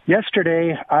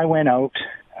 Yesterday, I went out,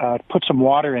 put some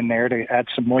water in there to add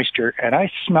some moisture, and I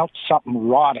smelt something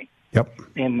rotting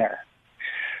in there.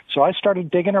 So I started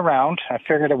digging around. I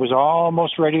figured it was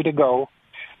almost ready to go,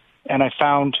 and I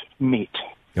found meat.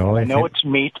 I know it's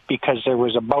meat because there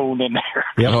was a bone in there.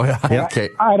 Okay.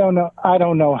 I don't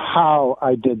know how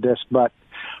I did this, but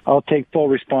I'll take full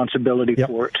responsibility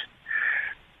for it.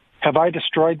 Have I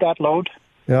destroyed that load?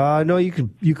 No, you can.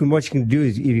 What you can do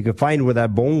is, if you can find where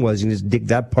that bone was, you can just dig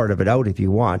that part of it out if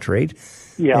you want, right?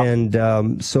 Yeah.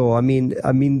 And so, I mean,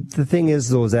 the thing is,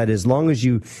 though, is that as long as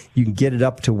you can get it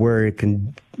up to where it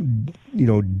can,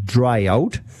 dry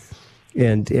out,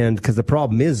 and because the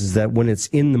problem is that when it's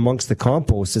in amongst the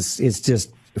compost, it's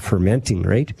just fermenting,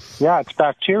 right? Yeah, it's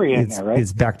bacteria in there, right?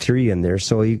 It's bacteria in there.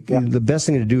 So the best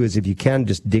thing to do is, if you can,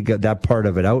 just dig that part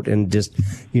of it out and just,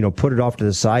 put it off to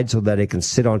the side so that it can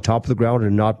sit on top of the ground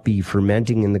and not be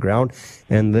fermenting in the ground,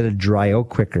 and let it dry out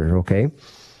quicker, okay?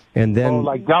 And then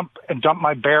dump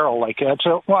my barrel like that.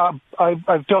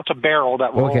 I've built a barrel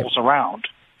that rolls around.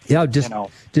 Yeah, just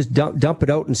dump it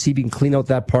out and see if you can clean out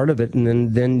that part of it,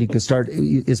 and then you can start.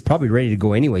 It's probably ready to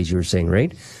go anyways, you were saying,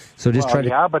 right? So just try to.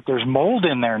 Yeah, but there's mold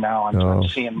in there now. I'm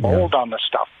seeing mold on the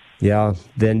stuff. Yeah,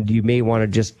 then you may want to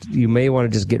just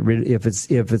get rid. If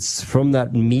it's from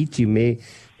that meat, you may,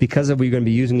 because of what you're going to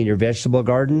be using in your vegetable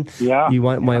garden. Yeah, you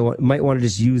might want to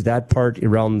just use that part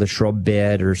around the shrub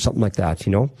bed or something like that,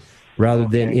 rather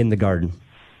than in the garden.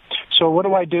 So what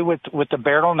do I do with the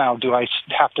barrel now? Do I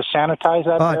have to sanitize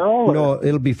that barrel? No,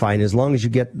 it'll be fine. As long as you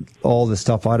get all the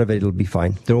stuff out of it, it'll be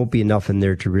fine. There won't be enough in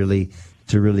there to really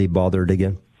bother it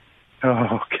again.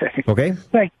 Oh, okay. Okay.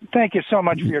 Thank you so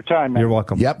much for your time, man. You're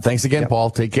welcome. Yep. Thanks again, Paul.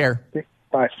 Take care.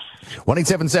 Bye.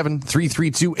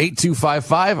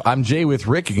 1-877-332-8255. I'm Jay with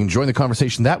Rick. You can join the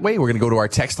conversation that way. We're going to go to our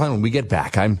text line when we get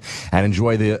back. And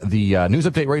enjoy the news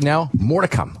update right now. More to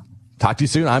come. Talk to you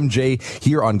soon. I'm Jay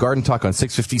here on Garden Talk on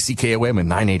 650 CKOM and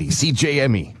 980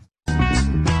 CJME.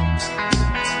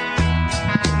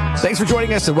 Thanks for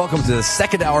joining us, and welcome to the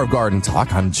second hour of Garden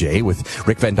Talk. I'm Jay with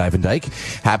Rick Van Dyke.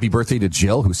 Happy birthday to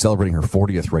Jill, who's celebrating her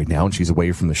 40th right now, and she's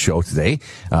away from the show today.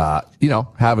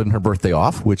 Having her birthday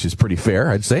off, which is pretty fair,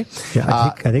 I'd say.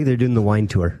 Yeah, I think they're doing the wine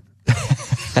tour.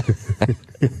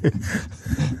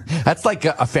 That's like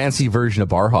a fancy version of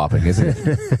bar hopping, isn't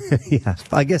it? Yeah,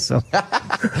 I guess so.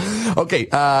 Okay,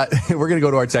 we're going to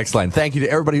go to our text line. Thank you to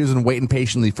everybody who's been waiting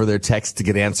patiently for their text to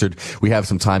get answered. We have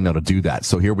some time now to do that,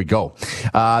 so here we go.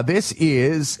 This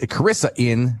is Carissa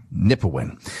in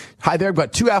Nipawin. Hi there. I've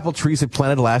got 2 apple trees I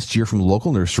planted last year from the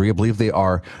local nursery. I believe they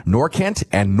are Norkent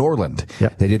and Norland.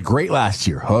 Yep. They did great last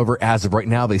year. However, as of right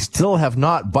now, they still have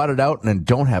not budded out and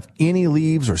don't have any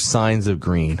leaves or signs of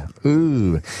green.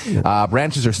 Ooh.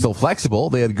 Branches are still flexible.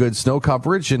 They had good snow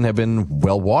coverage and have been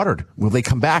well watered. Will they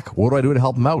come back? What do I do to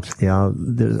help them out? Yeah,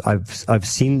 I've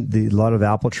seen a lot of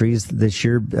apple trees this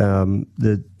year.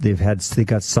 They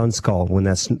got sun skull when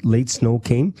that late snow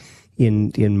came.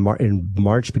 In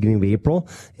March, beginning of April,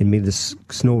 it made the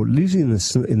snow. Usually in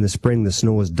the spring, the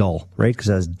snow was dull, right? Because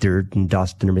it has dirt and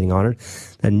dust and everything on it.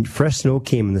 And fresh snow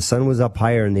came, and the sun was up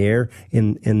higher in the air,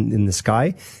 in the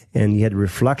sky, and you had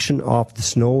reflection off the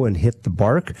snow and hit the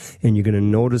bark, and you're going to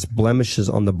notice blemishes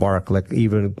on the bark, like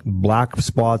even black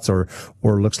spots or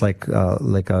looks like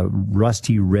a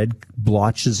rusty red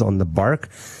blotches on the bark.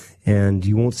 And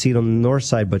you won't see it on the north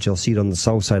side, but you'll see it on the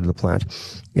south side of the plant.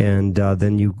 And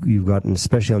then you've got,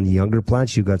 especially on the younger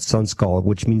plants, you've got sun skull,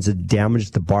 which means it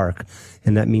damaged the bark,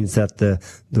 and that means that the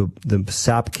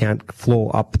sap can't flow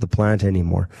up the plant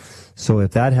anymore. So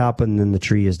if that happened, then the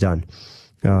tree is done.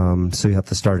 So you have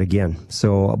to start again.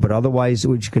 So, but otherwise,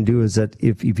 what you can do is that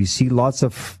if you see you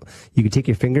can take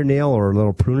your fingernail or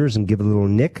little pruners and give it a little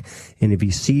nick, and if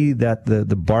you see that the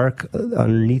bark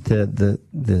underneath the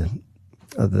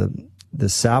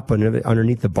sap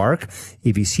underneath the bark,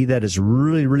 if you see that is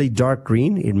really, really dark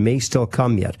green, it may still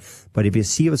come yet. But if you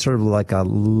see it's sort of like a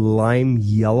lime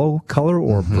yellow color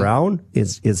or brown,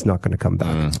 it's not going to come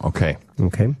back. Okay.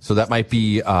 So that might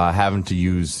be having to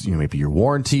use, maybe your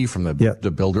warranty from the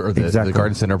builder or the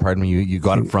garden center. Pardon me, you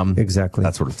got it from exactly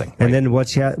that sort of thing. Right? And then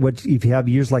if you have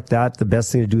years like that, the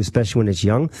best thing to do, especially when it's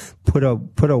young, put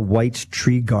a white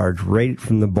tree guard right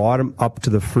from the bottom up to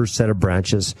the first set of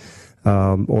branches.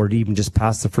 Or even just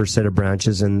past the first set of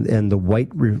branches, and the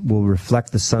white will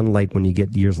reflect the sunlight when you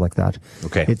get years like that.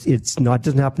 Okay. It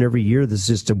doesn't happen every year. This is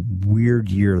just a weird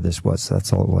year this was.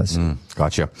 That's all it was.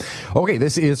 Gotcha. Okay,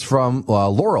 this is from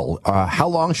Laurel. How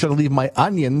long should I leave my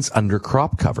onions under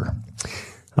crop cover?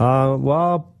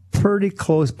 Well, pretty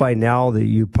close by now that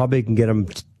you probably can get them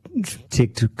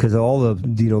because all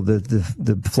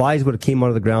the flies would have came out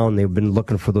of the ground. They've been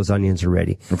looking for those onions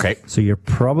already. Okay. So you're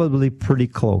probably pretty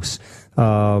close.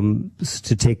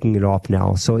 to taking it off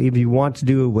now. So if you want to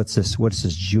do what's this,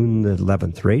 June the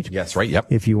 11th, right? Yes, right. Yep.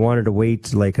 If you wanted to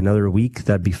wait like another week,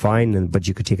 that'd be fine, but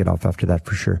you could take it off after that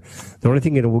for sure. The only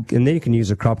thing and then you can use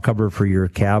a crop cover for your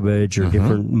cabbage or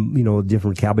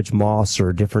different cabbage moss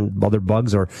or different other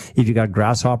bugs, or if you got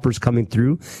grasshoppers coming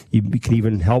through, you can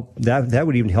even help that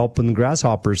would even help in the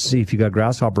grasshoppers. See if you got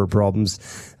grasshopper problems,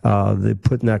 they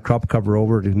putting that crop cover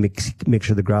over to make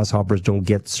sure the grasshoppers don't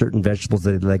get certain vegetables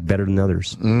that they like better than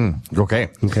others. Okay.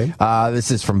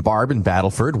 This is from Barb in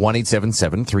Battleford,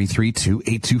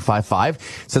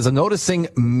 1-877-332-8255. Says, I'm noticing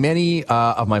many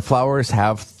of my flowers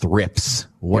have thrips.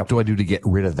 What do I do to get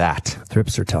rid of that?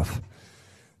 Thrips are tough.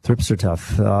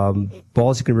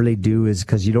 All you can really do is,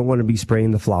 because you don't want to be spraying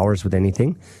the flowers with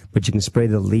anything, but you can spray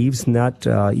the leaves and that,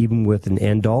 even with an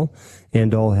Andol.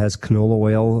 Andol has canola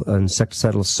oil,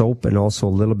 insecticidal soap, and also a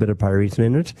little bit of pyrethrin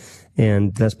in it.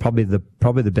 And that's probably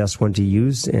the best one to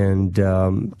use and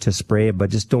to spray it, but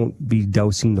just don't be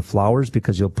dousing the flowers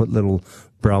because you'll put little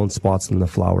brown spots in the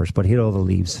flowers, but hit all the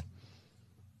leaves.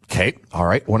 Okay. All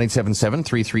right.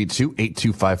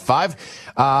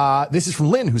 1-877-332-8255. This is from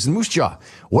Lynn, who's in Moose Jaw.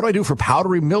 What do I do for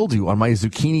powdery mildew on my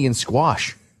zucchini and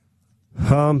squash?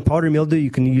 Powdery mildew,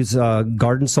 you can use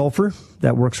garden sulfur.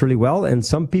 That works really well. And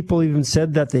some people even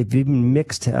said that they've even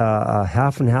mixed a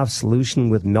half and half solution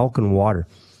with milk and water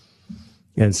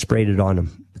and sprayed it on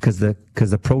them because the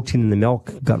protein in the milk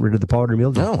got rid of the powdery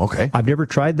mildew. Oh, okay. I've never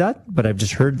tried that, but I've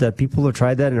just heard that people have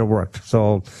tried that and it worked.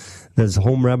 So there's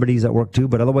home remedies that work too,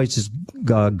 but otherwise just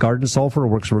garden sulfur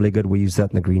works really good. We use that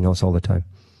in the greenhouse all the time.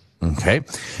 Okay.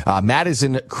 Matt is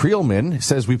in Creelman,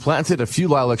 says, we planted a few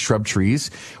lilac shrub trees.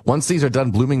 Once these are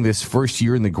done blooming this first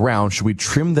year in the ground, should we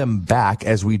trim them back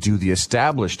as we do the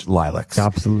established lilacs?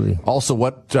 Absolutely. Also,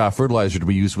 what fertilizer do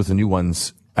we use with the new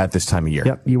ones at this time of year?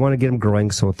 Yep, you want to get them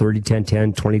growing, so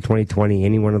 30-10-10, 20-20-20,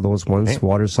 any one of those ones. Okay.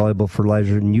 Water-soluble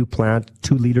fertilizer, new plant,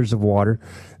 2 liters of water,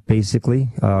 basically,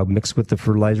 mixed with the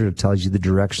fertilizer. It tells you the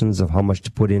directions of how much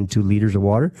to put in 2 liters of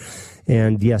water.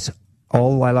 And yes,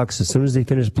 all lilacs, as soon as they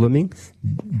finish blooming,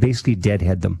 basically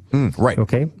deadhead them. Right.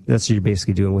 Okay? That's what you're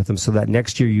basically doing with them, so that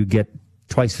next year you get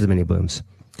twice as many blooms.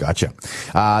 Gotcha.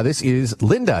 This is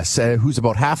Linda, who's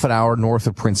about half an hour north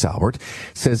of Prince Albert,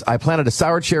 says, I planted a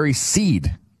sour cherry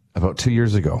seed about 2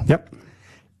 years ago. Yep.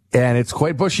 And it's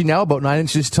quite bushy now, about 9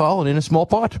 inches tall and in a small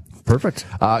pot. Perfect.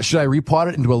 Should I repot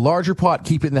it into a larger pot,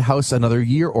 keep it in the house another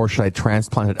year, or should I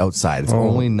transplant it outside? It's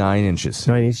only 9 inches.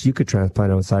 9 inches, you could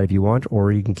transplant outside if you want,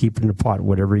 or you can keep it in a pot,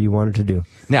 whatever you wanted to do.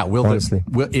 Now,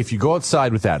 if you go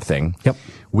outside with that thing,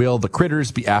 will the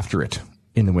critters be after it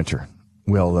in the winter?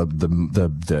 Will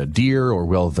the deer or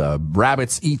will the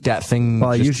rabbits eat that thing?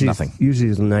 Well, nothing.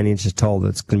 Usually it's 9 inches tall.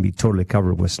 That's going to be totally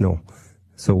covered with snow,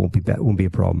 so it won't be a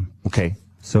problem. Okay.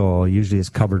 So usually it's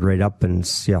covered right up, and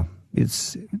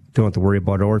don't have to worry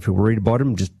about it. Or if you're worried about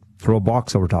them, just throw a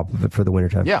box over top of it for the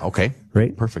wintertime. Yeah. Okay.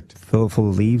 Right. Perfect. Fill it full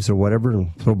of leaves or whatever,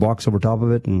 and throw a box over top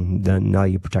of it, and then now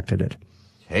you protected it.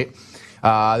 Okay.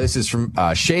 This is from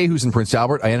Shay, who's in Prince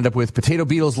Albert. I ended up with potato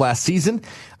beetles last season.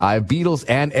 I have beetles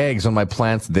and eggs on my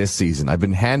plants this season. I've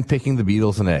been hand-picking the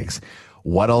beetles and eggs.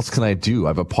 What else can I do? I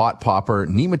have a pot popper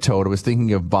nematode. I was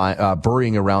thinking of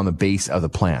burying around the base of the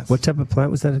plants. What type of plant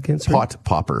was that again? Sorry? Pot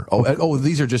popper. Oh,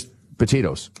 these are just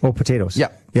potatoes. Oh, potatoes. Yeah.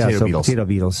 Potato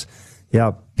beetles.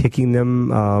 Yeah, picking them.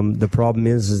 The problem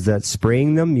is that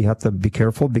spraying them, you have to be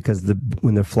careful because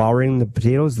when they're flowering the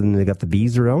potatoes, then they got the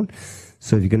bees around.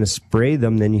 So if you're going to spray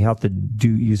them, then you have to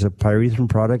use a pyrethrin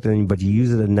product, but you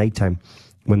use it at nighttime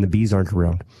when the bees aren't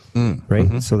around, right?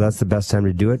 Mm-hmm. So that's the best time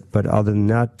to do it. But other than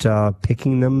that,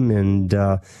 picking them and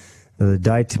the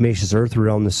diatomaceous earth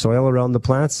around the soil around the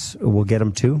plants will get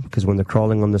them too, because when they're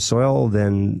crawling on the soil,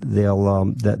 then they'll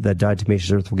that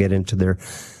diatomaceous earth will get into their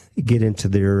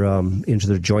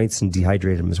joints and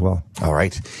dehydrate them as well. All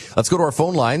right. Let's go to our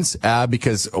phone lines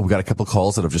because we've got a couple of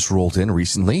calls that have just rolled in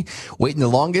recently. Waiting the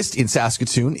longest in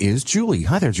Saskatoon is Julie.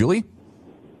 Hi there, Julie.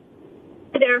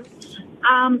 Hi there.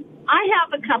 I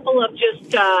have a couple of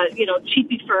just,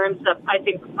 cheapy ferns that I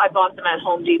think I bought them at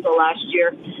Home Depot last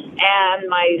year. And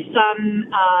my son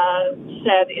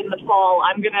said in the fall,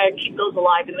 I'm going to keep those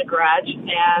alive in the garage.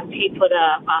 And he put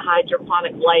a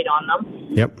hydroponic light on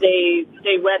them. Yep. They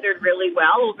weathered really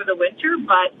well over the winter,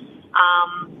 but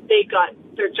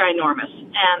they're ginormous.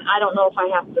 And I don't know if I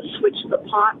have to switch the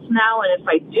pots now. And if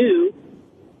I do,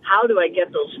 how do I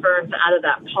get those ferns out of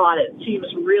that pot? It seems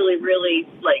really, really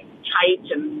tight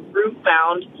and root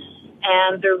bound,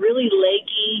 and they're really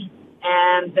leggy,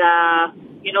 and the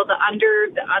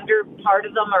under part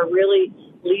of them are really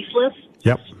leafless.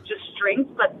 Yep. Just strings,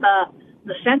 but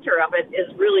the center of it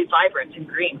is really vibrant and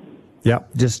green.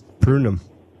 Yep. Just prune them.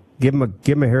 Give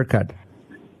them a haircut.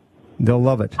 They'll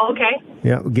love it. Okay.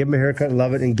 Yeah, give them a haircut,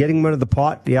 love it. And getting them out of the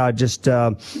pot, just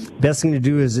best thing to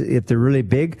do is if they're really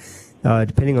big,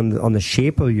 depending on the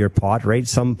shape of your pot, right?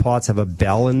 Some pots have a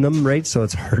bell in them, right? So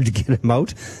it's hard to get them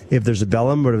out if there's a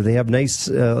bell in them. But if they have nice,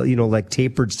 like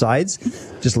tapered sides,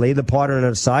 just lay the pot on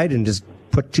its side and just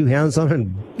put 2 hands on it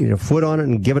and foot on it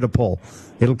and give it a pull.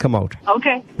 It'll come out.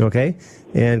 Okay. Okay?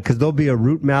 And because there'll be a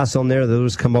root mass on there, they'll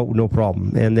just come out with no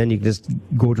problem. And then you can just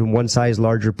go to one size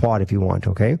larger pot if you want,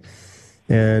 okay?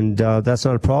 And that's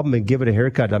not a problem. And give it a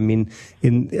haircut. I mean,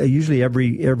 usually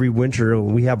every winter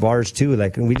we have ours too.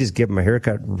 Like, and we just give them a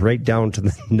haircut right down to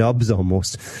the nubs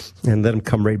almost, and let them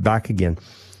come right back again.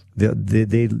 They'll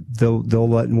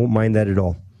won't mind that at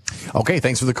all. Okay,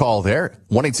 thanks for the call there.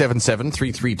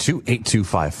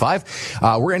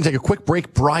 1-877-332-8255. We're going to take a quick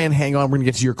break. Brian, hang on. We're going to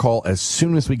get to your call as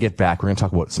soon as we get back. We're going to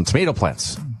talk about some tomato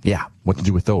plants. Yeah, what to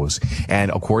do with those.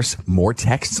 And, of course, more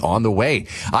texts on the way.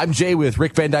 I'm Jay with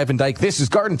Rick Van Dyke. This is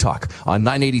Garden Talk on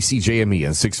 980 CJME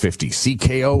and 650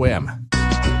 CKOM.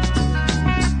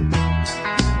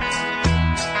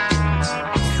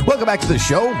 Welcome back to the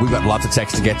show. We've got lots of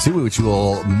text to get to, which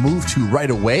we'll move to right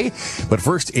away. But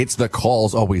first, it's the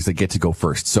calls always that get to go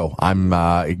first. So I'm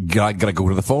gonna go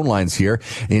to the phone lines here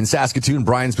in Saskatoon.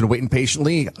 Brian's been waiting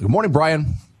patiently. Good morning,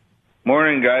 Brian.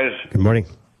 Morning, guys. Good morning.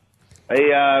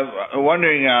 Hey, I'm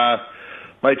wondering,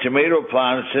 my tomato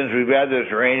plants, since we've had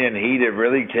this rain and heat, have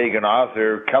really taken off.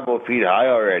 They're a couple of feet high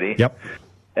already. Yep.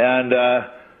 And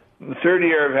the third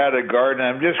year I've had a garden.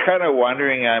 I'm just kind of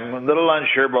wondering, I'm a little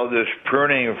unsure about this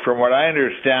pruning. From what I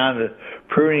understand, the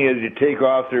pruning is you take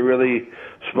off the really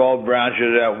small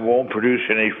branches that won't produce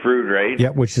any fruit, right? Yeah,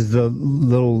 which is the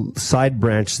little side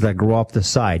branches that grow off the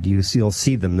side. You'll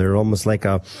see them. They're almost like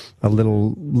a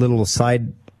little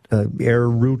side air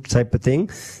root type of thing,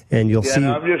 and you'll see.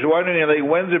 Yeah, I'm just wondering, like,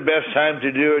 when's the best time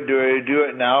to do it? Do I do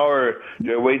it now, or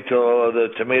do I wait till the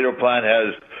tomato plant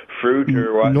has fruit,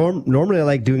 or what? Normally, I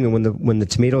like doing it when the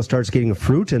tomato starts getting a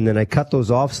fruit, and then I cut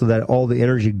those off so that all the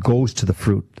energy goes to the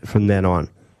fruit from then on.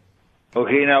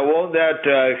 Okay, now won't that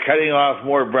cutting off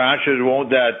more branches,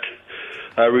 won't that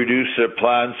reduce the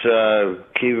plant's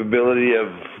capability of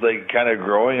kind of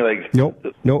growing? No.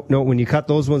 When you cut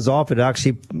those ones off, it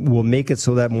actually will make it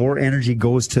so that more energy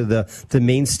goes to the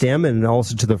main stem and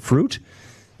also to the fruit,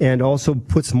 and also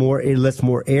lets more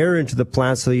air into the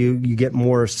plant, so you get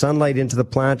more sunlight into the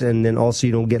plant, and then also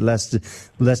you don't get less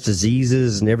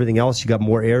diseases and everything else. You got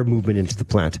more air movement into the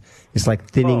plant. It's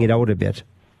like thinning it out a bit.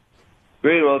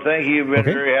 Great. Well, thank you. You've been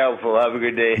very helpful. Have a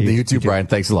good day. You too, Brian.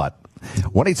 Thanks a lot.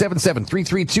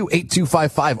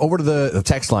 1-877-332-8255. Over to the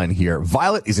text line here.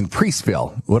 Violet is in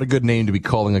Priestville. What a good name to be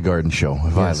calling a garden show.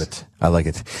 Violet. Yes. I like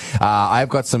it. I've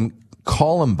got some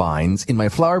columbines in my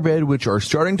flower bed which are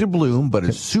starting to bloom, but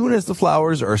as soon as the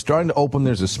flowers are starting to open,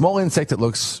 there's a small insect that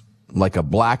looks like a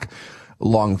black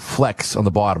long flecks on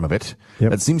the bottom of it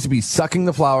that seems to be sucking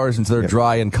the flowers until they're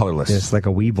dry and colorless. It's like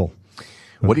a weevil.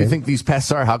 What do you think these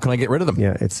pests are? How can I get rid of them?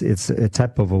 Yeah, it's a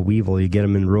type of a weevil. You get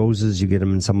them in roses. You get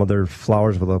them in some other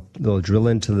flowers where they'll drill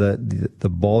into the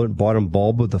bottom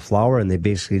bulb of the flower, and they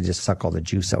basically just suck all the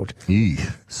juice out.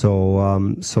 So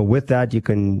with that, you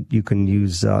can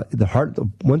use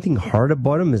one thing hard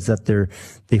about them is that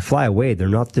they fly away. They're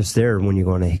not just there when you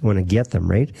want to get them,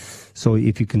 right? So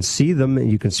if you can see them,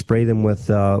 you can spray them with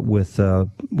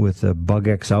Bug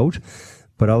X Out.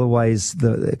 But otherwise,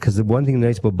 because the one thing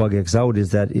nice about Bug X Out is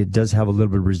that it does have a little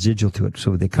bit of residual to it.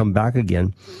 So if they come back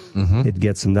again, it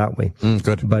gets them that way.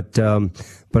 Good. But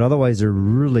otherwise, they're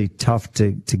really tough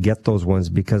to get those ones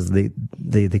because they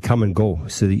come and go.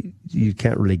 So you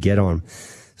can't really get on.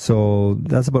 So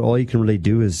that's about all you can really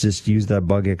do is just use that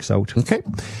Bug X Out. Okay.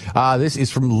 This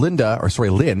is from Lynn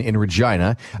in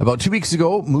Regina. About 2 weeks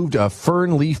ago, moved a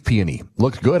fern leaf peony.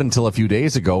 Looked good until a few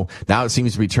days ago. Now it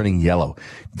seems to be turning yellow.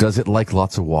 Does it like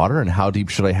lots of water, and how deep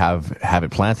should I have it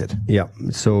planted? Yeah.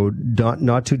 So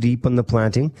not too deep on the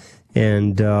planting.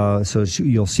 And so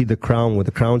you'll see the crown. Where the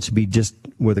crown should be just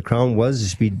where the crown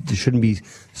was. There shouldn't be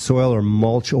soil or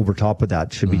mulch over top of that.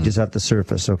 It should be just at the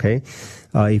surface. Okay.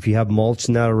 If you have mulch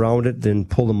and that around it, then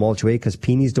pull the mulch away because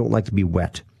peonies don't like to be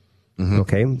wet.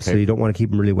 Okay. So you don't want to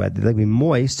keep them really wet. They like to be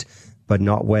moist, but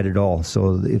not wet at all.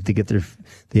 So if they get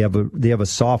they have a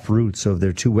soft root. So if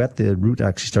they're too wet, the root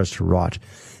actually starts to rot.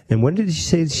 And when did she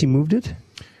say she moved it?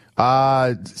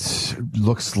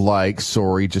 Looks like,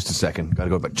 sorry, just a second. Got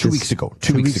to go back 2 weeks ago.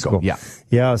 2 weeks ago. Yeah.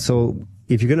 Yeah. So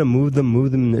if you're going to move them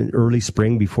in early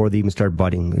spring before they even start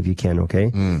budding, if you can,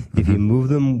 okay? If you move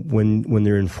them when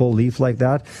they're in full leaf like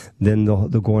that, then they'll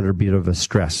go under a bit of a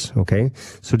stress, okay?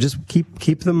 So just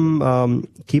keep them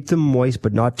moist,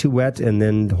 but not too wet, and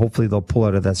then hopefully they'll pull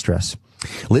out of that stress.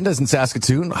 Linda's in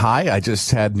Saskatoon. Hi, I just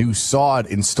had new sod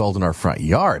installed in our front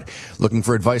yard. Looking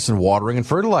for advice on watering and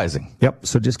fertilizing. Yep.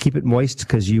 So just keep it moist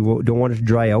because you don't want it to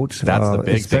dry out. That's the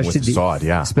big thing with the sod,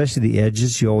 yeah. Especially the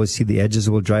edges. You always see the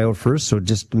edges will dry out first. So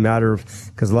just a matter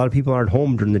of, because a lot of people aren't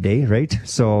home during the day, right?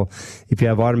 So if you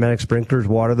have automatic sprinklers,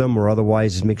 water them, or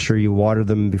otherwise just make sure you water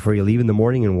them before you leave in the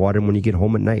morning and water them when you get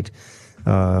home at night.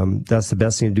 That's the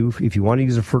best thing to do. If you want to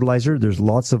use a fertilizer, there's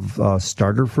lots of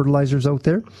starter fertilizers out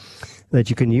there that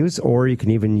you can use, or you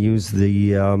can even use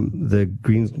the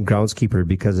green groundskeeper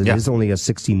because it is only a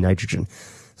 16 nitrogen,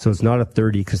 so it's not a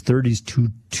 30 because 30 is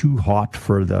too hot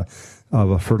for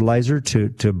a fertilizer to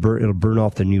burn. It'll burn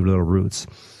off the new little roots.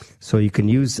 So you can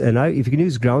use, if you can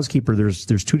use groundskeeper,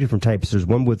 there's two different types. There's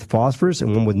one with phosphorus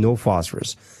and one with no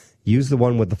phosphorus. Use the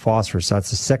one with the phosphorus. That's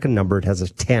the second number. It has a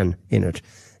 10 in it.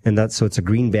 And so it's a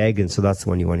green bag, and so that's the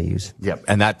one you want to use. Yep,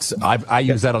 and I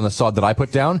use that on the sod that I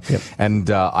put down. Yep. And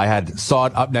I had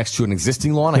sod up next to an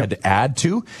existing lawn I had to add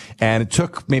to, and it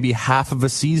took maybe half of a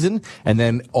season, and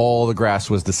then all the grass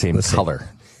was the same color.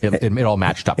 It all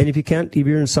matched up. And if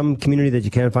you're in some community that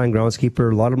you can't find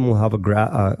groundskeeper, a lot of them will have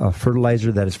a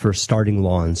fertilizer that is for starting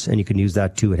lawns, and you can use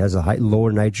that too. It has a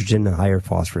lower nitrogen and higher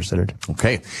phosphorus in it.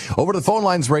 Okay, over to the phone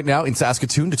lines right now in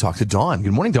Saskatoon to talk to Dawn.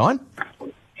 Good morning, Dawn.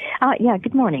 Yeah,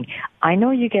 good morning. I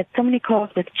know you get so many calls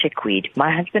with chickweed.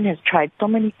 My husband has tried so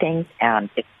many things, and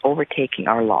it's overtaking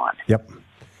our lawn. Yep.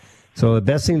 So the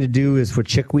best thing to do is for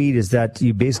chickweed is that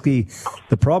you basically,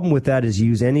 the problem with that is you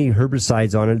use any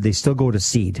herbicides on it, they still go to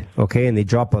seed, okay? And they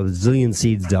drop a zillion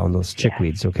seeds down, those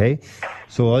chickweeds, okay?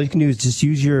 So all you can do is just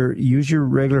use your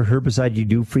regular herbicide you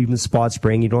do for even spot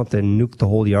spraying. You don't have to nuke the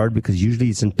whole yard because usually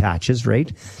it's in patches,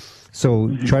 right?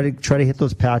 So try to hit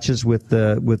those patches with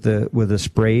a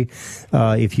spray.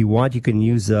 If you want, you can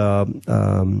use either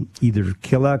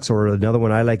Killex, or another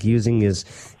one I like using is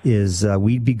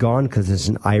Weed Be Gone because it's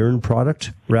an iron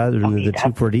product rather than the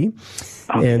 2,4-D.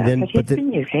 And then, what he's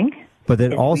been using. But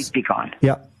then also, Weed Be Gone.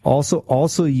 Yeah.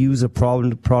 Also use a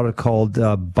product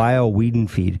called Bio Weed and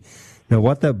Feed. Now,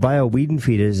 what that Bio Weed and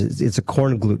Feed is, it's a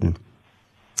corn gluten.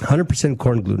 100%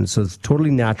 corn gluten, so it's totally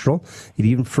natural. It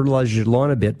even fertilizes your lawn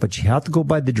a bit, but you have to go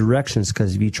by the directions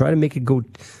because if you try to make it go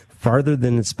farther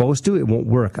than it's supposed to, it won't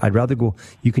work. I'd rather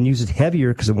you can use it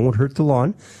heavier because it won't hurt the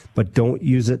lawn, but don't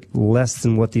use it less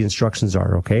than what the instructions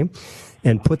are, okay?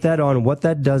 And put that on. What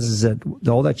that does is that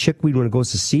all that chickweed, when it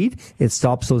goes to seed, it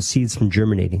stops those seeds from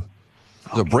germinating.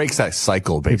 So it breaks that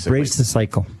cycle, basically. It breaks the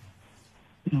cycle.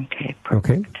 Okay, perfect.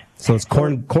 Okay. So it's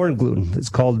corn gluten. It's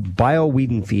called Bio Weed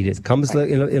and Feed. It comes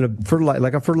in a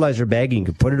fertilizer bag. You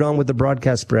can put it on with the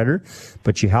broadcast spreader,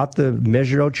 but you have to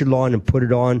measure out your lawn and put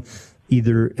it on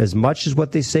either as much as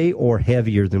what they say or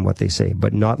heavier than what they say,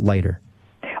 but not lighter.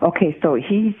 Okay, so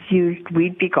he's used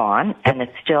Weed Be Gone, and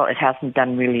it hasn't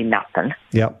done really nothing.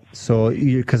 Yep. So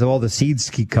because all the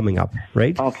seeds keep coming up,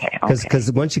 right? Okay.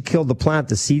 Because once you kill the plant,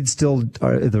 the seeds still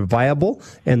they're viable,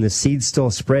 and the seeds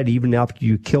still spread even after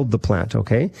you killed the plant.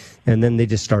 Okay, and then they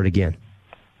just start again.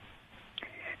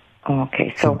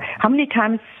 Okay. So how many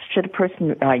times should a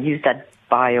person use that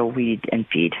Bio Weed and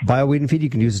Feed? Bio Weed and Feed, you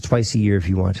can use it twice a year if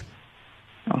you want.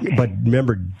 Okay. But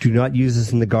remember, do not use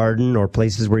this in the garden or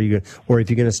places where or if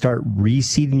you're going to start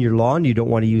reseeding your lawn, you don't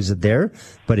want to use it there.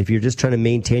 But if you're just trying to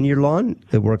maintain your lawn,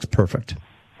 it works perfect.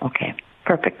 Okay,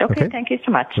 perfect. Okay. Thank you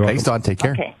so much. Thanks, Don. Take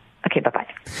care. Okay, bye-bye.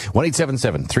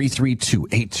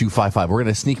 1-877-332-8255. We're going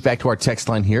to sneak back to our text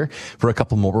line here for a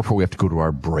couple more before we have to go to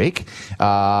our break.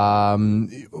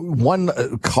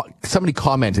 Somebody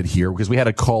commented here because we had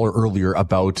a caller earlier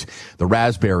about the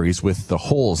raspberries with the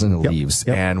holes in the leaves.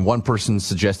 Yep. And one person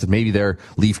suggested maybe they're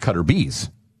leaf cutter bees.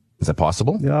 Is that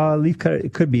possible? Leaf cutter,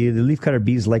 it could be. The leaf cutter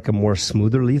bee is like a more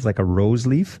smoother leaf, like a rose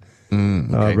leaf,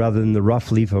 rather than the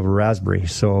rough leaf of a raspberry.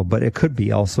 So, but it could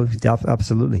be also,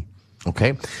 absolutely.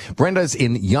 Okay. Brenda's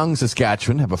in Young,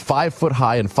 Saskatchewan, have a 5-foot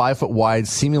high and 5-foot wide,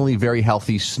 seemingly very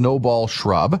healthy snowball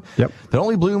shrub that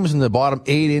only blooms in the bottom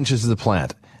 8 inches of the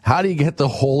plant. How do you get the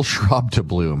whole shrub to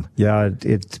bloom? Yeah,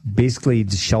 it's basically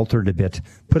sheltered a bit.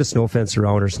 Put a snow fence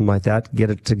around or something like that.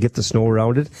 Get the snow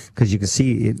around it because you can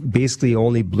see it basically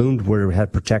only bloomed where it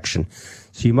had protection.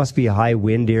 So you must be a high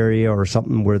wind area or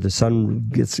something where the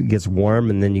sun gets warm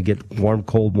and then you get warm,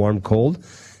 cold, warm, cold.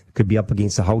 Could be up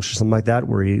against a house or something like that,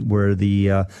 where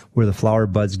the flower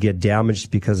buds get damaged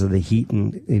because of the heat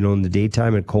and in the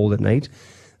daytime and cold at night.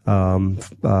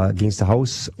 against the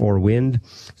house or wind.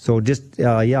 So just,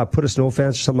 put a snow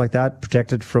fence or something like that,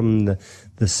 protect it from the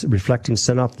reflecting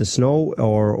sun off the snow,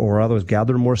 or otherwise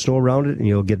gather more snow around it, and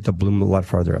you'll get to bloom a lot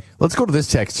farther up. Let's go to this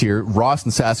text here. Ross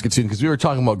in Saskatoon, because we were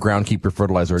talking about groundkeeper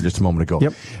fertilizer just a moment ago.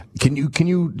 Yep.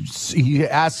 He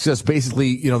asks us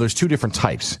basically, there's two different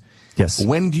types. Yes.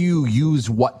 When do you use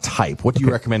what type? What do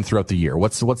you recommend throughout the year?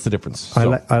 What's the difference?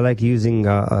 I like using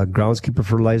a groundskeeper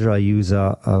fertilizer. I use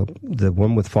the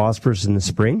one with phosphorus in the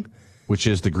spring. Which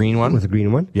is the green one? With the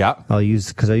green one. Yeah.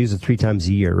 Because I use it 3 times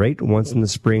a year, right? Once in the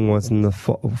spring, once in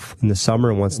the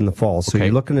summer, and once in the fall. So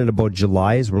you're looking at about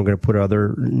July is when we're going to put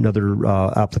another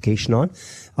application on.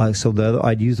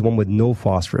 I'd use the one with no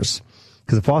phosphorus,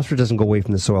 because the phosphorus doesn't go away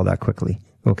from the soil that quickly.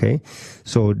 Okay.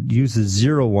 So use the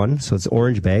 0 one. So it's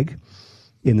orange bag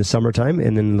in the summertime.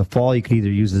 And then in the fall, you can either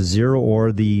use the 0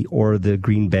 or the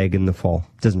green bag in the fall.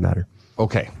 Doesn't matter.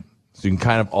 Okay. So you can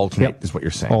kind of alternate is what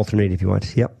you're saying. Alternate if you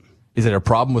want. Yep. Is it a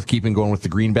problem with going with the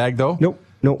green bag though? Nope,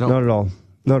 not at all.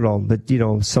 Not at all. But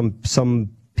some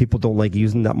people don't like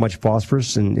using that much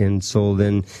phosphorus, and so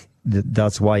then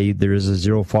that's why there is a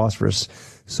 0 phosphorus.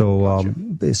 So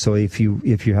so if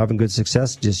you're having good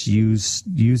success, just use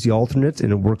the alternate,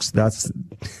 and it works.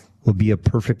 Will be a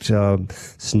perfect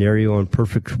scenario and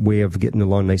perfect way of getting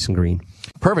along nice and green.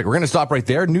 Perfect. We're going to stop right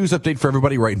there. News update for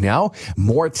everybody right now.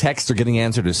 More texts are getting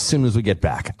answered as soon as we get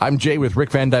back. I'm Jay with Rick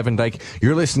Van Dyke.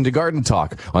 You're listening to Garden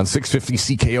Talk on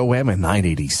 650 CKOM and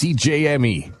 980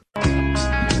 CJME.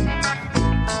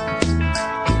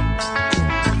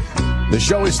 The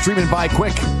show is streaming by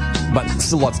quick, but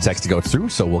still lots of text to go through,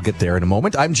 so we'll get there in a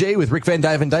moment. I'm Jay with Rick Van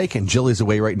Dyke, and Jill is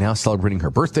away right now celebrating her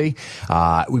birthday.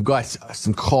 We've got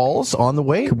some calls on the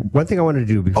way. One thing I wanted to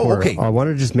do before, I want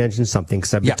to just mention something,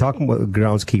 because I've been talking about the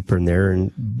groundskeeper in there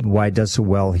and why it does so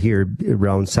well here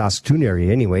around Saskatoon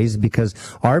area anyways, because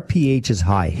our pH is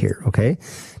high here, okay?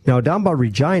 Now, down by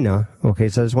Regina, okay,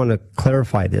 so I just want to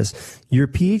clarify this. Your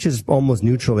pH is almost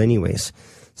neutral anyways.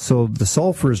 So the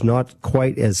sulfur is not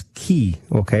quite as key,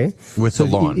 okay? With the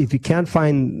lawn. If you can't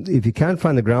find the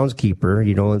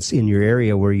groundskeeper, it's in your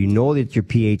area where you know that your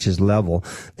pH is level,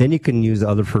 then you can use the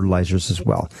other fertilizers as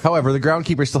well. However, the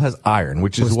groundkeeper still has iron,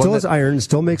 which is has iron,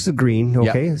 still makes it green,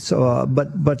 okay? Yeah. So,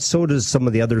 but so does some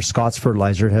of the other Scott's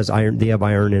fertilizer. It has iron. They have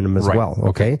iron in them as well,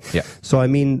 okay? Yeah. So I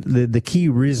mean, the key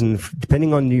reason,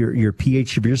 depending on your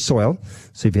pH of your soil,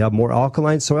 so if you have more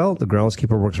alkaline soil, the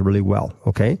groundskeeper works really well,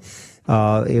 okay?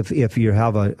 If you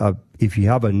have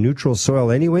a neutral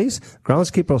soil anyways,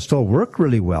 groundskeeper will still work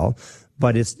really well,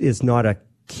 but it's not a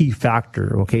key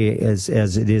factor, okay, as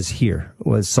it is here.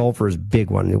 Well, sulfur is a big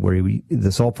one, where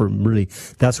the sulfur really,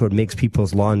 that's what makes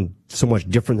people's lawn so much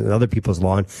different than other people's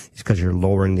lawn, is because you're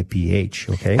lowering the pH,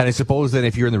 okay? And I suppose that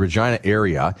if you're in the Regina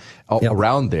area,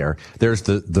 around there's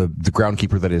the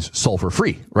groundkeeper that is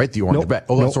sulfur-free, right? The orange bag.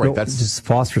 Oh, that's right. That's just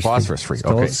phosphorus-free.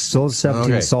 Okay. Still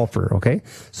accepting sulfur, okay?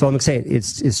 So I'm saying it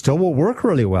still will work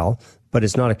really well, but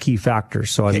it's not a key factor.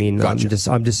 So I mean, gotcha.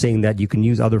 I'm just saying that you can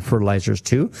use other fertilizers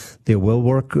too. They will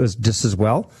work just as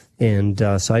well. And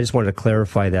so I just wanted to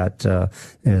clarify that that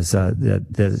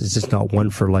it's just not one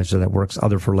fertilizer that works.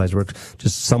 Other fertilizers work.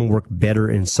 Just some work better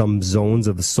in some zones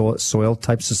of the soil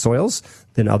types of soils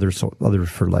than other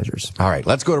fertilizers. All right,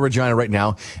 let's go to Regina right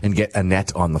now and get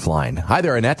Annette on the line. Hi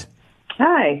there, Annette.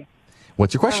 Hi.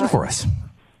 What's your question for us?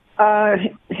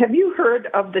 Have you heard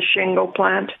of the shingle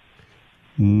plant?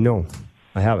 No,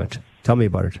 I haven't. Tell me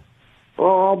about it.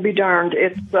 Oh, I'll be darned.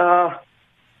 It's about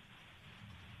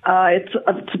a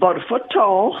foot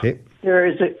tall. Okay. There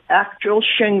is an actual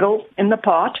shingle in the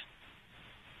pot,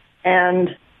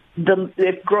 and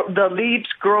the leaves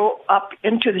grow up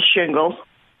into the shingle.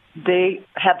 They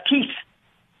have teeth.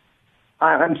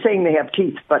 I'm saying they have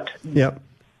teeth, but yeah,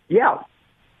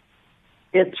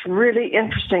 it's really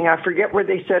interesting. I forget where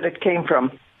they said it came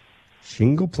from.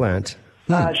 Shingle plant.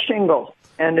 Shingle.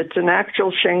 And it's an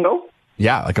actual shingle.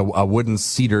 Yeah, like a wooden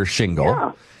cedar shingle.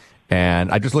 Yeah.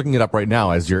 And I'm just looking it up right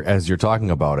now as you're talking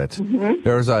about it. Mm-hmm.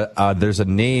 There's a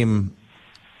name.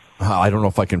 I don't know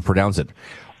if I can pronounce it.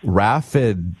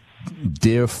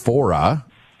 Rhaphidophora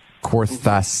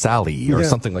corthasali or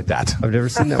something like that. I've never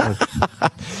seen that one.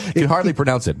 You can hardly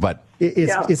pronounce it, but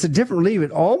it's a different leaf.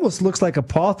 It almost looks like a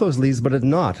pothos leaf, but it's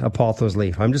not a pothos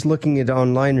leaf. I'm just looking at it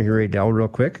online here right now, real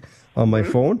quick on my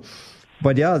phone.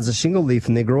 But yeah, it's a shingle leaf,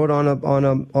 and they grow it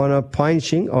on a pine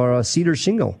shingle or a cedar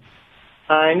shingle.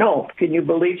 I know. Can you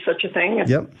believe such a thing?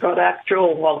 It's got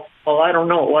actual. Well, I don't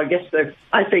know. I guess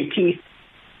I say teeth.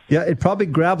 Yeah, it probably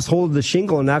grabs hold of the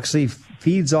shingle and actually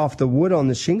feeds off the wood on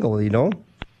the shingle.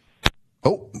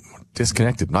 Oh,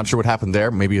 disconnected. Not sure what happened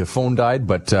there. Maybe the phone died,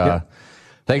 but.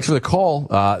 Thanks for the call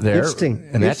there. Interesting.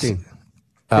 And Interesting.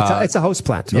 It's a house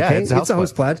plant. Okay? Yeah, it's a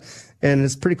house plant, and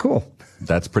it's pretty cool.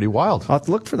 That's pretty wild. I'll have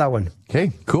to look for that one.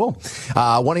 Okay, cool.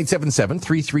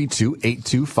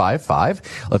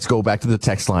 1-877-332-8255. Let's go back to the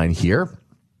text line here.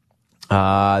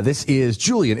 This is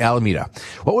Julie in Alameda.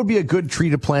 What would be a good tree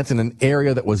to plant in an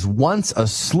area that was once a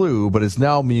slough but is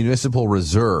now municipal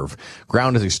reserve?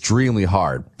 Ground is extremely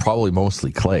hard, probably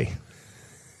mostly clay.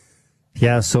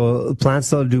 Yeah, so plants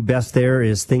that'll do best there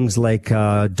is things like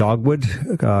dogwood,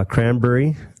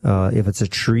 cranberry. If it's a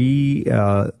tree,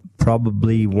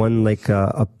 probably one like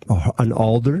an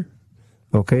alder,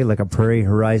 okay, like a prairie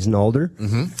horizon alder.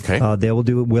 Mm-hmm. Okay. They will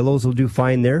do willows will do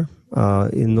fine there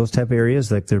in those type of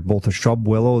areas. Like they're both a shrub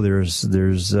willow. There's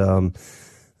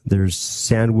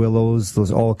sand willows.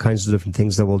 Those all kinds of different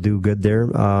things that will do good there.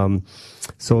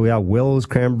 So yeah, willows,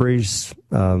 cranberries,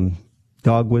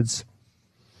 dogwoods.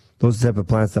 Those are the type of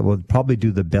plants that will probably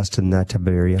do the best in that type of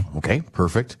area. Okay,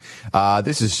 perfect.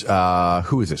 This is,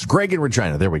 who is this? Greg in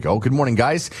Regina. There we go. Good morning,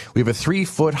 guys. We have a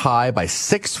 3-foot high by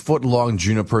 6-foot long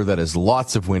juniper that has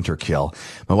lots of winter kill.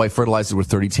 My wife fertilized it with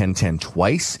 30-10-10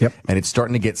 twice. Yep. And it's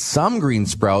starting to get some green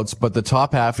sprouts, but the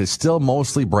top half is still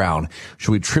mostly brown.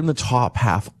 Should we trim the top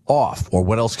half off, or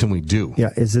what else can we do? Yeah,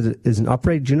 is an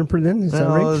upright juniper then? Is that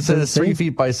right? It says 3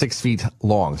 feet by 6 feet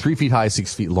long. 3 feet high,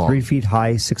 6 feet long. 3 feet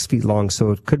high, 6 feet long.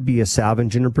 So it could be a Savin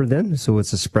juniper then. So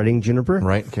it's a spreading juniper.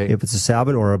 Right. Okay. If it's a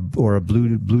Savin or a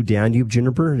blue Danube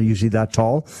juniper, usually that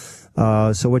tall.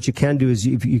 So what you can do is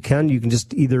if you can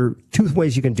just either two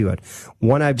ways you can do it.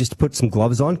 One, I've just put some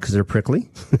gloves on because they're prickly.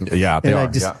 Yeah, they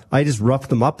are. I just rough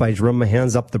them up. I just run my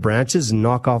hands up the branches and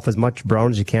knock off as much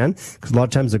brown as you can because a lot of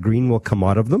times the green will come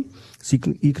out of them. So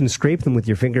you can scrape them with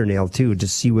your fingernail too to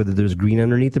see whether there's green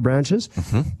underneath the branches.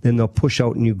 Mm-hmm. Then they'll push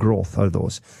out new growth out of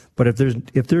those. But if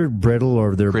they're brittle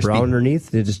or they're crispy, brown underneath,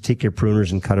 they just take your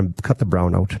pruners and cut the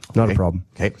brown out. Not a problem.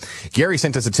 Okay. Gary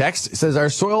sent us a text. It says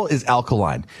our soil is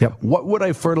alkaline. Yep. What would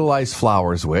I fertilize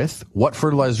flowers with? What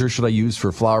fertilizer should I use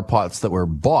for flower pots that were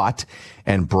bought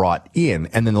and brought in?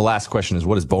 And then the last question is,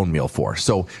 what is bone meal for?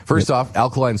 So first off,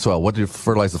 alkaline soil. What do you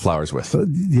fertilize the flowers with?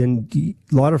 Then a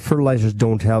lot of fertilizers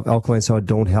alkaline soil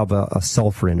don't have a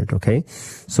sulfur in it. Okay.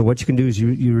 So what you can do is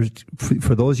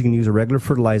for those you can use a regular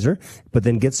fertilizer, but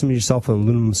then get some of yourself an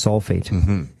aluminum sulfate,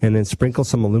 mm-hmm. and then sprinkle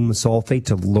some aluminum sulfate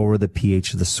to lower the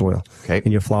pH of the soil. Okay.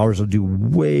 And your flowers will do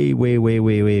way, way, way,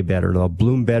 way, way better. They'll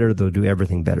bloom better. They'll do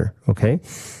everything better. Okay.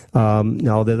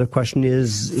 Now the other question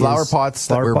is flower pots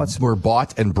that were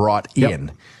bought and brought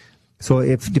in. So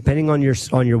if depending on your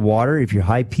water, if you're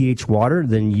high pH water,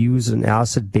 then use an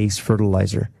acid-based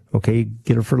fertilizer. Okay,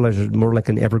 get a fertilizer more like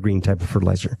an evergreen type of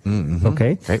fertilizer. Mm-hmm.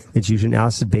 Okay, it's usually an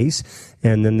acid base,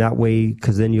 and then that way,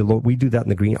 because then we do that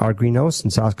in our greenhouse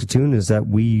in Saskatoon, is that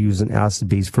we use an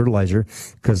acid-based fertilizer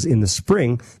because in the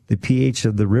spring the pH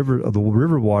of the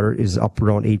river water is up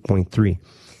around 8.3.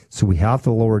 So we have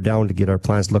to lower down to get our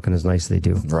plants looking as nice as they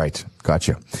do. Right.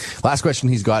 Gotcha. Last question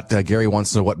he's got, Gary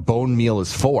wants to know what bone meal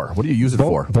is for. What do you use it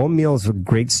for? Bone meal is a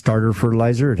great starter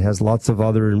fertilizer. It has lots of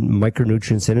other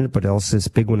micronutrients in it, but also this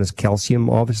big one is calcium,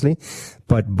 obviously.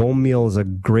 But bone meal is a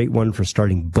great one for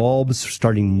starting bulbs,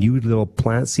 starting new little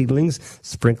plant seedlings.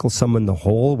 Sprinkle some in the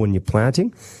hole when you're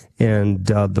planting, and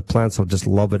the plants will just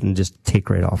love it and just take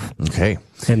right off. Okay.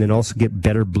 And then also get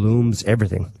better blooms,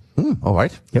 everything. All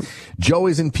right. Yep. Joe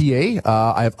is in PA.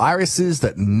 I have irises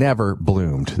that never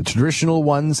bloomed, the traditional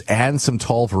ones and some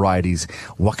tall varieties.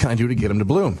 What can I do to get them to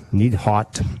bloom? Need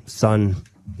hot sun,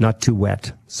 not too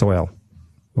wet soil.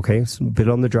 Okay, so a bit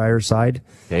on the drier side.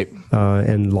 Okay.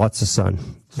 And lots of sun.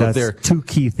 So that's two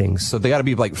key things. So they got to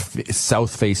be like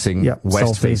south facing,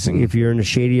 west facing. If you're in a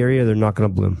shady area, they're not going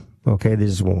to bloom. Okay, they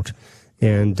just won't.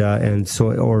 And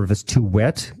so, or if it's too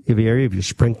wet, if your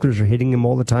sprinklers are hitting them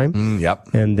all the time, yep.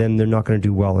 And then they're not going to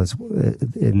do well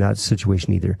in that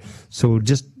situation either. So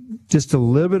just a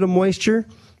little bit of moisture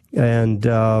and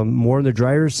more on the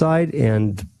drier side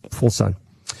and full sun.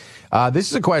 This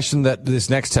is a question that this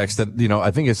next text that, I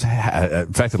think has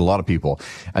affected a lot of people.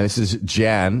 And this is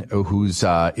Jan, who's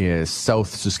in South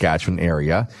Saskatchewan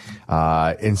area,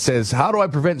 and says, how do I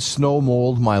prevent snow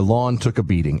mold? My lawn took a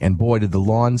beating. And boy, did the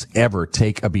lawns ever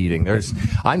take a beating.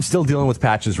 I'm still dealing with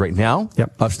patches right now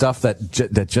of stuff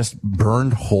that just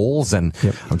burned holes, and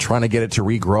I'm trying to get it to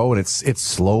regrow, and it's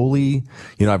slowly,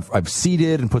 I've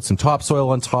seeded and put some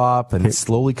topsoil on top, and it's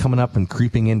slowly coming up and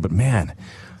creeping in, but man,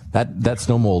 that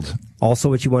snow mold. Also,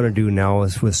 what you want to do now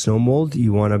is with snow mold,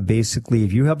 you want to basically,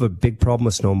 if you have a big problem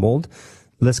with snow mold,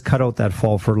 let's cut out that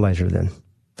fall fertilizer then.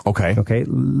 Okay. Okay.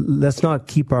 Let's not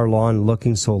keep our lawn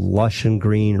looking so lush and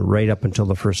green right up until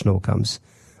the first snow comes.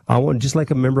 just like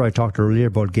remember I talked earlier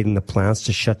about getting the plants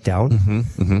to shut down.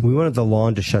 We wanted the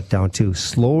lawn to shut down too.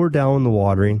 Slower down the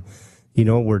watering. You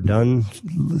know, we're done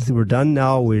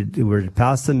now. We're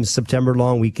past the September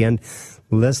long weekend.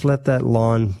 Let's let that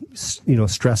lawn,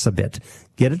 stress a bit.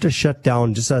 Get it to shut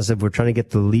down, just as if we're trying to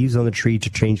get the leaves on the tree to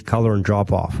change color and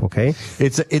drop off. Okay,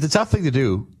 it's a tough thing to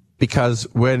do. Because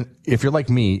if you're like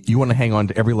me, you want to hang on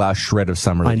to every last shred of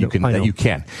summer that you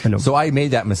can. I know. So I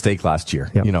made that mistake last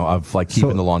year, of like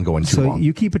keeping the lawn going too long. So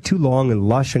you keep it too long and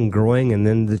lush and growing, and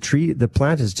then the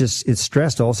plant is it's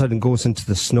stressed. All of a sudden it goes into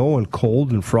the snow and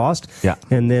cold and frost. Yeah.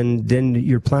 And then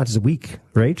your plant is weak,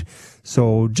 right?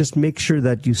 So just make sure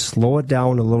that you slow it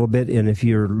down a little bit. And if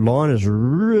your lawn is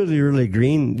really, really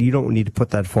green, you don't need to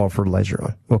put that fall fertilizer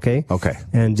on. Okay? Okay.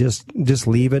 And just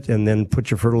leave it and then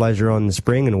put your fertilizer on in the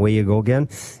spring and away you go again.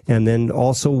 And then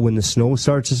also when the snow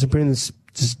starts disappearing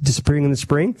in the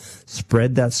spring,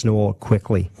 spread that snow out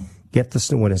quickly. Get the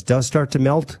snow, when it does start to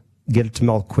melt, get it to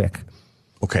melt quick.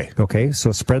 Okay.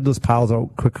 So spread those piles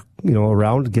out quick,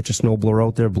 around. Get your snowblower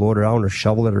out there, blow it around or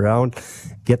shovel it around.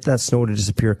 Get that snow to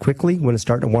disappear quickly when it's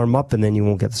starting to warm up, and then you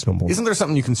won't get the snowball. Isn't there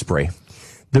something you can spray?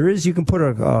 There is. You can put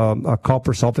a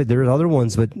copper sulfate. There are other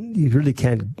ones, but you really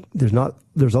can't.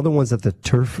 There's other ones that the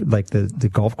turf, like the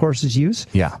golf courses use.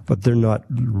 Yeah. But they're not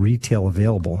retail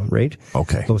available, right?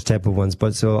 Okay. Those type of ones.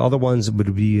 But so other ones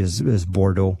would be as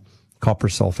Bordeaux, copper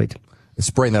sulfate.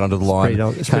 Spraying that onto the lawn, kind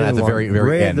of at the very,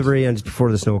 very right end. At the very end,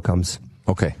 before the snow comes.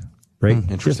 Okay. Right?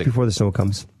 Interesting. Just before the snow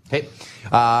comes. Hey,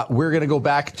 we're going to go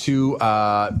back to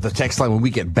the text line when we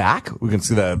get back. We can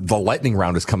see the lightning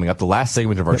round is coming up, the last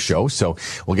segment of our show. So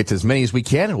we'll get to as many as we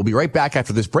can. And we'll be right back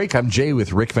after this break. I'm Jay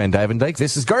with Rick Van Dyke.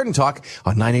 This is Garden Talk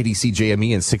on 980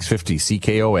 CJME and 650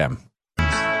 CKOM.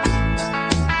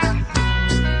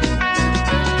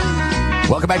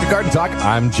 Welcome back to Garden Talk.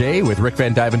 I'm Jay with Rick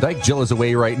Van Dyke. Jill is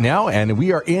away right now, and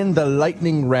we are in the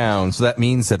lightning round. So that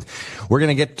means that we're going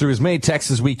to get through as many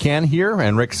texts as we can here,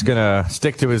 and Rick's going to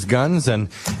stick to his guns, and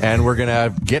we're going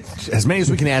to get as many as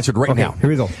we can answered right now. Here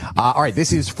we go. All right,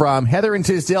 this is from Heather in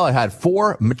Tisdale. I had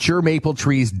 4 mature maple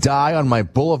trees die on my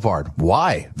boulevard.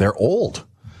 Why? They're old.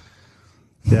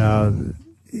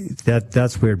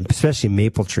 That's weird, especially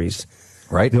maple trees.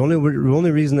 Right. The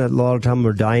only reason that a lot of time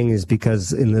they're dying is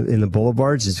because in the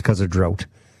boulevards is because of drought.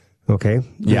 Okay.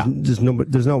 There's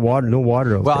no water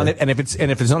out there. And if it's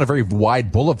not a very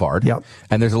wide boulevard,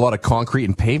 and there's a lot of concrete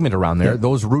and pavement around there,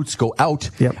 those roots go out,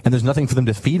 and there's nothing for them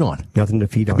to feed on. Nothing to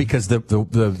feed on because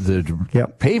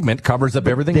the pavement covers up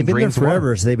everything. They've and been there drains forever,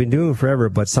 water. so they've been doing it forever.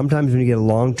 But sometimes when you get a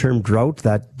long-term drought,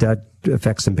 that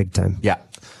affects them big time. Yeah.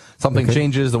 Something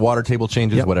changes, the water table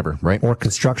changes, whatever, right? Or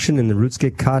construction and the roots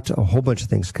get cut. A whole bunch of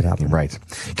things could happen. Right.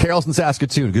 Carol's in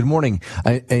Saskatoon. Good morning.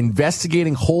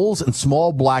 Investigating holes and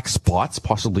small black spots,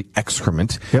 possibly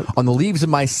excrement, on the leaves of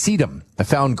my sedum. I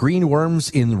found green worms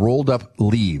in rolled up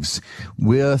leaves.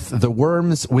 With the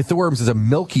worms is a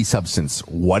milky substance.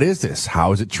 What is this?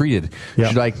 How is it treated?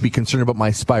 Should I be concerned about my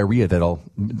spirea that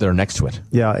are next to it?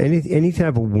 Yeah, any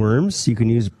type of worms, you can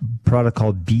use a product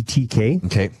called BTK.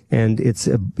 Okay. And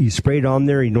you spray it on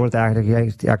there, you don't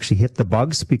have to actually hit the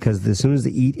bugs, because as soon as they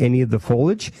eat any of the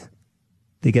foliage,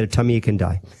 they get a tummy ache and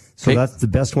die. So that's the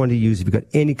best one to use if you've got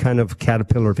any kind of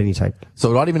caterpillar of any type.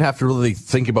 So not even have to really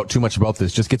think about too much about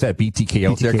this. Just get that BTK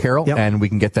out there, Carol, and we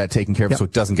can get that taken care of so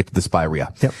it doesn't get to the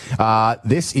spirea.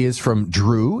 This is from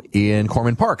Drew in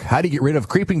Corman Park. How do you get rid of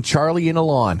creeping Charlie in a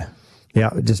lawn?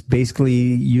 Yeah, just basically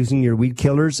using your weed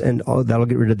killers, and that'll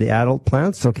get rid of the adult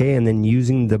plants, okay? And then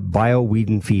using the bio-weed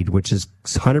and feed, which is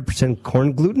 100%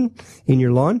 corn gluten in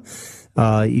your lawn.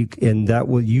 And that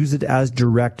will use it as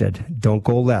directed. Don't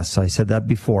go less. I said that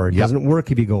before. It doesn't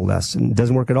work if you go less. It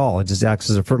doesn't work at all. It just acts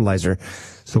as a fertilizer.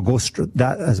 So go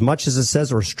that as much as it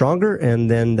says or stronger,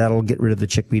 and then that'll get rid of the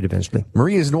chickweed eventually.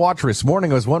 Maria is in Waterous.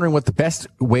 Morning. I was wondering what the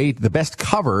best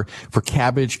cover for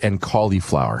cabbage and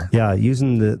cauliflower. Yeah,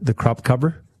 using the crop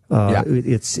cover.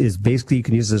 It's basically, you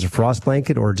can use it as a frost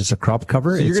blanket or just a crop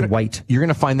cover. So it's white. You're going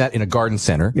to find that in a garden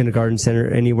center. In a garden center,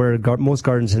 anywhere. Most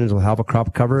garden centers will have a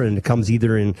crop cover, and it comes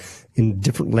either in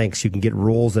different lengths. You can get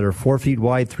rolls that are 4 feet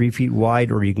wide, 3 feet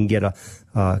wide, or you can get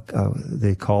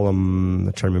they call them,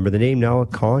 I'm trying to remember the name now,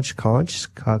 cash.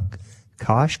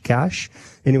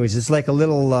 Anyways, it's like a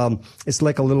little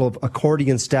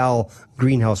accordion style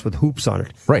greenhouse with hoops on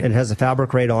it. Right. And it has a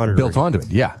fabric right on it. Built onto it,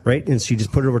 yeah. Right. And so you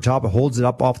just put it over top, it holds it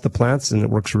up off the plants, and it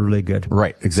works really good.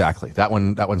 Right, exactly. That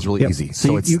one's really easy.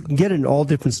 So you can get it in all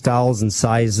different styles and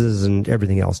sizes and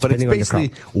everything else. But it's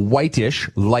basically whitish,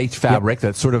 light fabric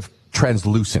that sort of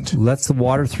translucent. Lets the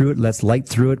water through it, lets light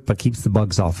through it, but keeps the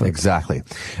bugs off it. Exactly.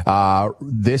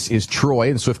 This is Troy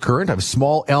in Swift Current. I have a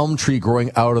small elm tree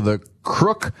growing out of the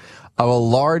crook of a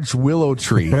large willow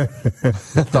tree.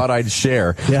 Thought I'd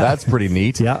share. Yeah. That's pretty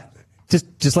neat. Yeah.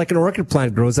 Just like an orchid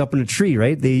plant grows up in a tree,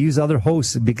 right? They use other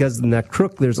hosts because in that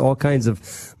crook there's all kinds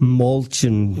of mulch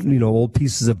and, old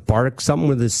pieces of bark, something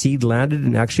where the seed landed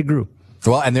and actually grew.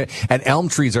 Well, and elm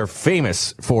trees are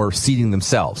famous for seeding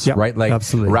themselves, right? Like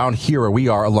absolutely. Around here where we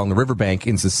are along the riverbank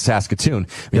in Saskatoon.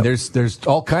 I mean, there's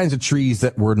all kinds of trees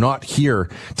that were not here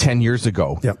 10 years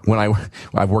ago when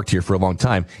I've worked here for a long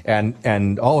time.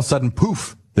 And all of a sudden,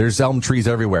 poof, there's elm trees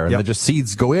everywhere, and just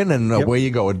seeds go in, and away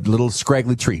you go, a little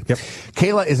scraggly tree.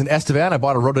 Kayla is in Estevan. I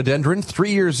bought a rhododendron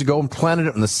 3 years ago and planted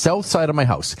it on the south side of my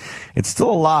house. It's still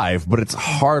alive, but it's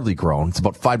hardly grown. It's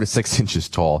about 5 to 6 inches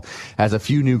tall. Has a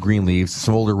few new green leaves,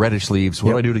 some older reddish leaves.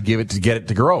 What do I do to get it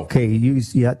to grow? Okay,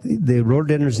 the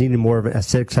rhododendrons need more of an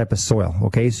acidic type of soil.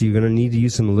 Okay, so you're going to need to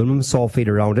use some aluminum sulfate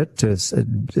around it to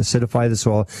acidify the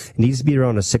soil. It needs to be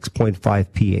around a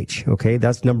 6.5 pH. Okay,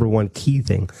 that's number one key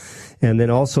thing. And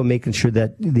then also making sure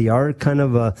that they are kind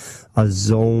of a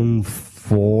zone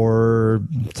 4,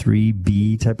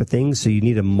 3B type of thing. So you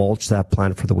need to mulch that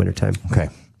plant for the wintertime. Okay.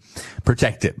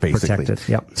 Protect it, basically. Protect it,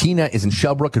 yep. Tina is in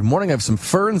Shellbrook. Good morning. I have some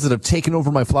ferns that have taken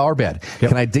over my flower bed.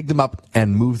 Can I dig them up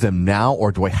and move them now,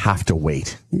 or do I have to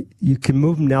wait? You can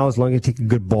move them now as long as you take a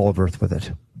good ball of earth with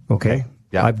it. Okay?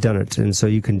 Yeah. I've done it. And so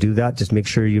you can do that. Just make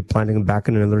sure you're planting them back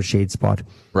in another shade spot.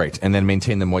 Right. And then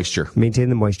maintain the moisture. Maintain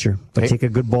the moisture. But take a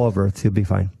good ball of earth. You'll be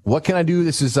fine. What can I do?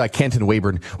 This is Kenton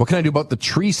Weyburn. What can I do about the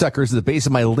tree suckers at the base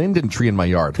of my linden tree in my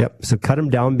yard? Yep. So cut them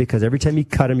down, because every time you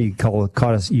cut them, you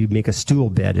make a stool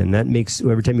bed. And that makes,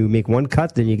 every time you make one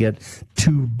cut, then you get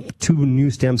two new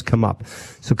stems come up.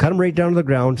 So cut them right down to the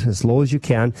ground as low as you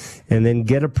can. And then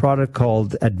get a product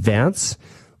called Advance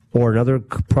or another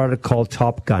product called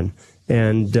Top Gun.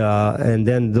 And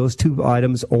then those two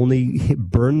items only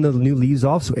burn the new leaves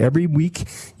off. So every week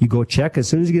you go check. As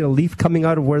soon as you get a leaf coming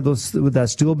out of where that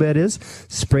stool bed is,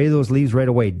 spray those leaves right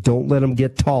away. Don't let them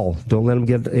get tall. Don't let them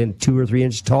get in 2 or 3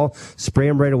 inches tall. Spray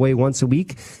them right away once a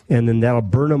week, and then that'll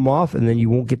burn them off. And then you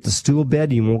won't get the stool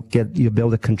bed. You'll be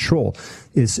able to control.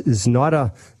 It's not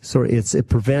a it's a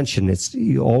prevention.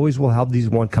 You always will have these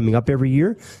one coming up every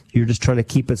year. You're just trying to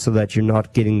keep it so that you're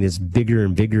not getting this bigger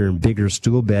and bigger and bigger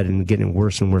stool bed and getting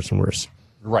worse and worse and worse.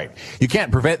 Right. You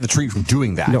can't prevent the tree from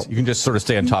doing that. No. You can just sort of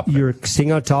stay on top of it. You're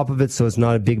staying on top of it so it's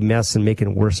not a big mess and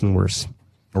making it worse and worse.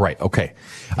 Right. Okay.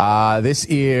 This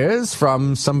is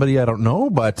from somebody I don't know,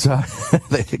 but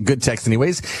good text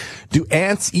anyways. Do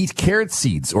ants eat carrot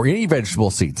seeds or any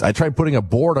vegetable seeds? I tried putting a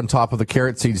board on top of the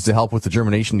carrot seeds to help with the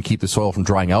germination to keep the soil from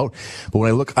drying out. But when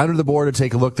I look under the board to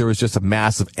take a look, there was just a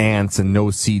mass of ants and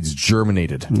no seeds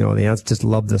germinated. No, the ants just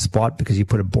love the spot because you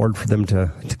put a board for them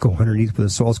to go underneath where the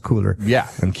soil's cooler. Yeah.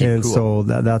 And keep cool. So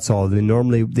that's all.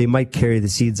 They might carry the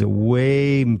seeds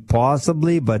away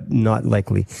possibly, but not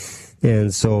likely.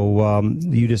 And so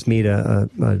you just made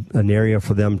an area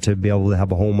for them to be able to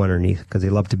have a home underneath, because they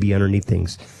love to be underneath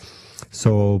things.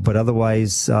 So, but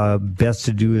otherwise, best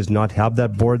to do is not have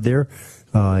that board there.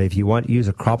 If you want to use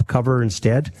a crop cover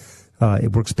instead,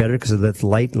 it works better because it lets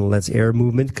light and lets air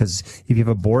movement. Because if you have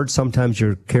a board, sometimes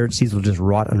your carrot seeds will just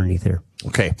rot underneath there.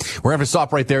 Okay. We're going to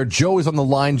stop right there. Joe is on the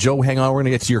line. Joe, hang on. We're going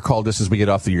to get to your call just as we get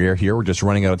off the air here. We're just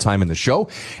running out of time in the show.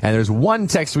 And there's one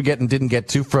text we didn't get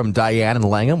to from Diane in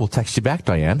Langham. We'll text you back,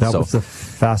 Diane. That was the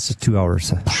fastest 2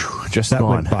 hours. Just that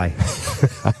gone. went by.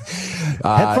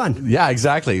 Had fun. Yeah,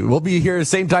 exactly. We'll be here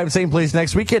same time, same place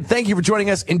next weekend. Thank you for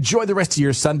joining us. Enjoy the rest of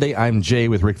your Sunday. I'm Jay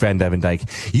with Rick Van Dyke.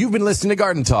 You've been listening to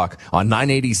Garden Talk on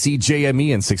 980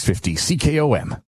 CJME and 650 CKOM.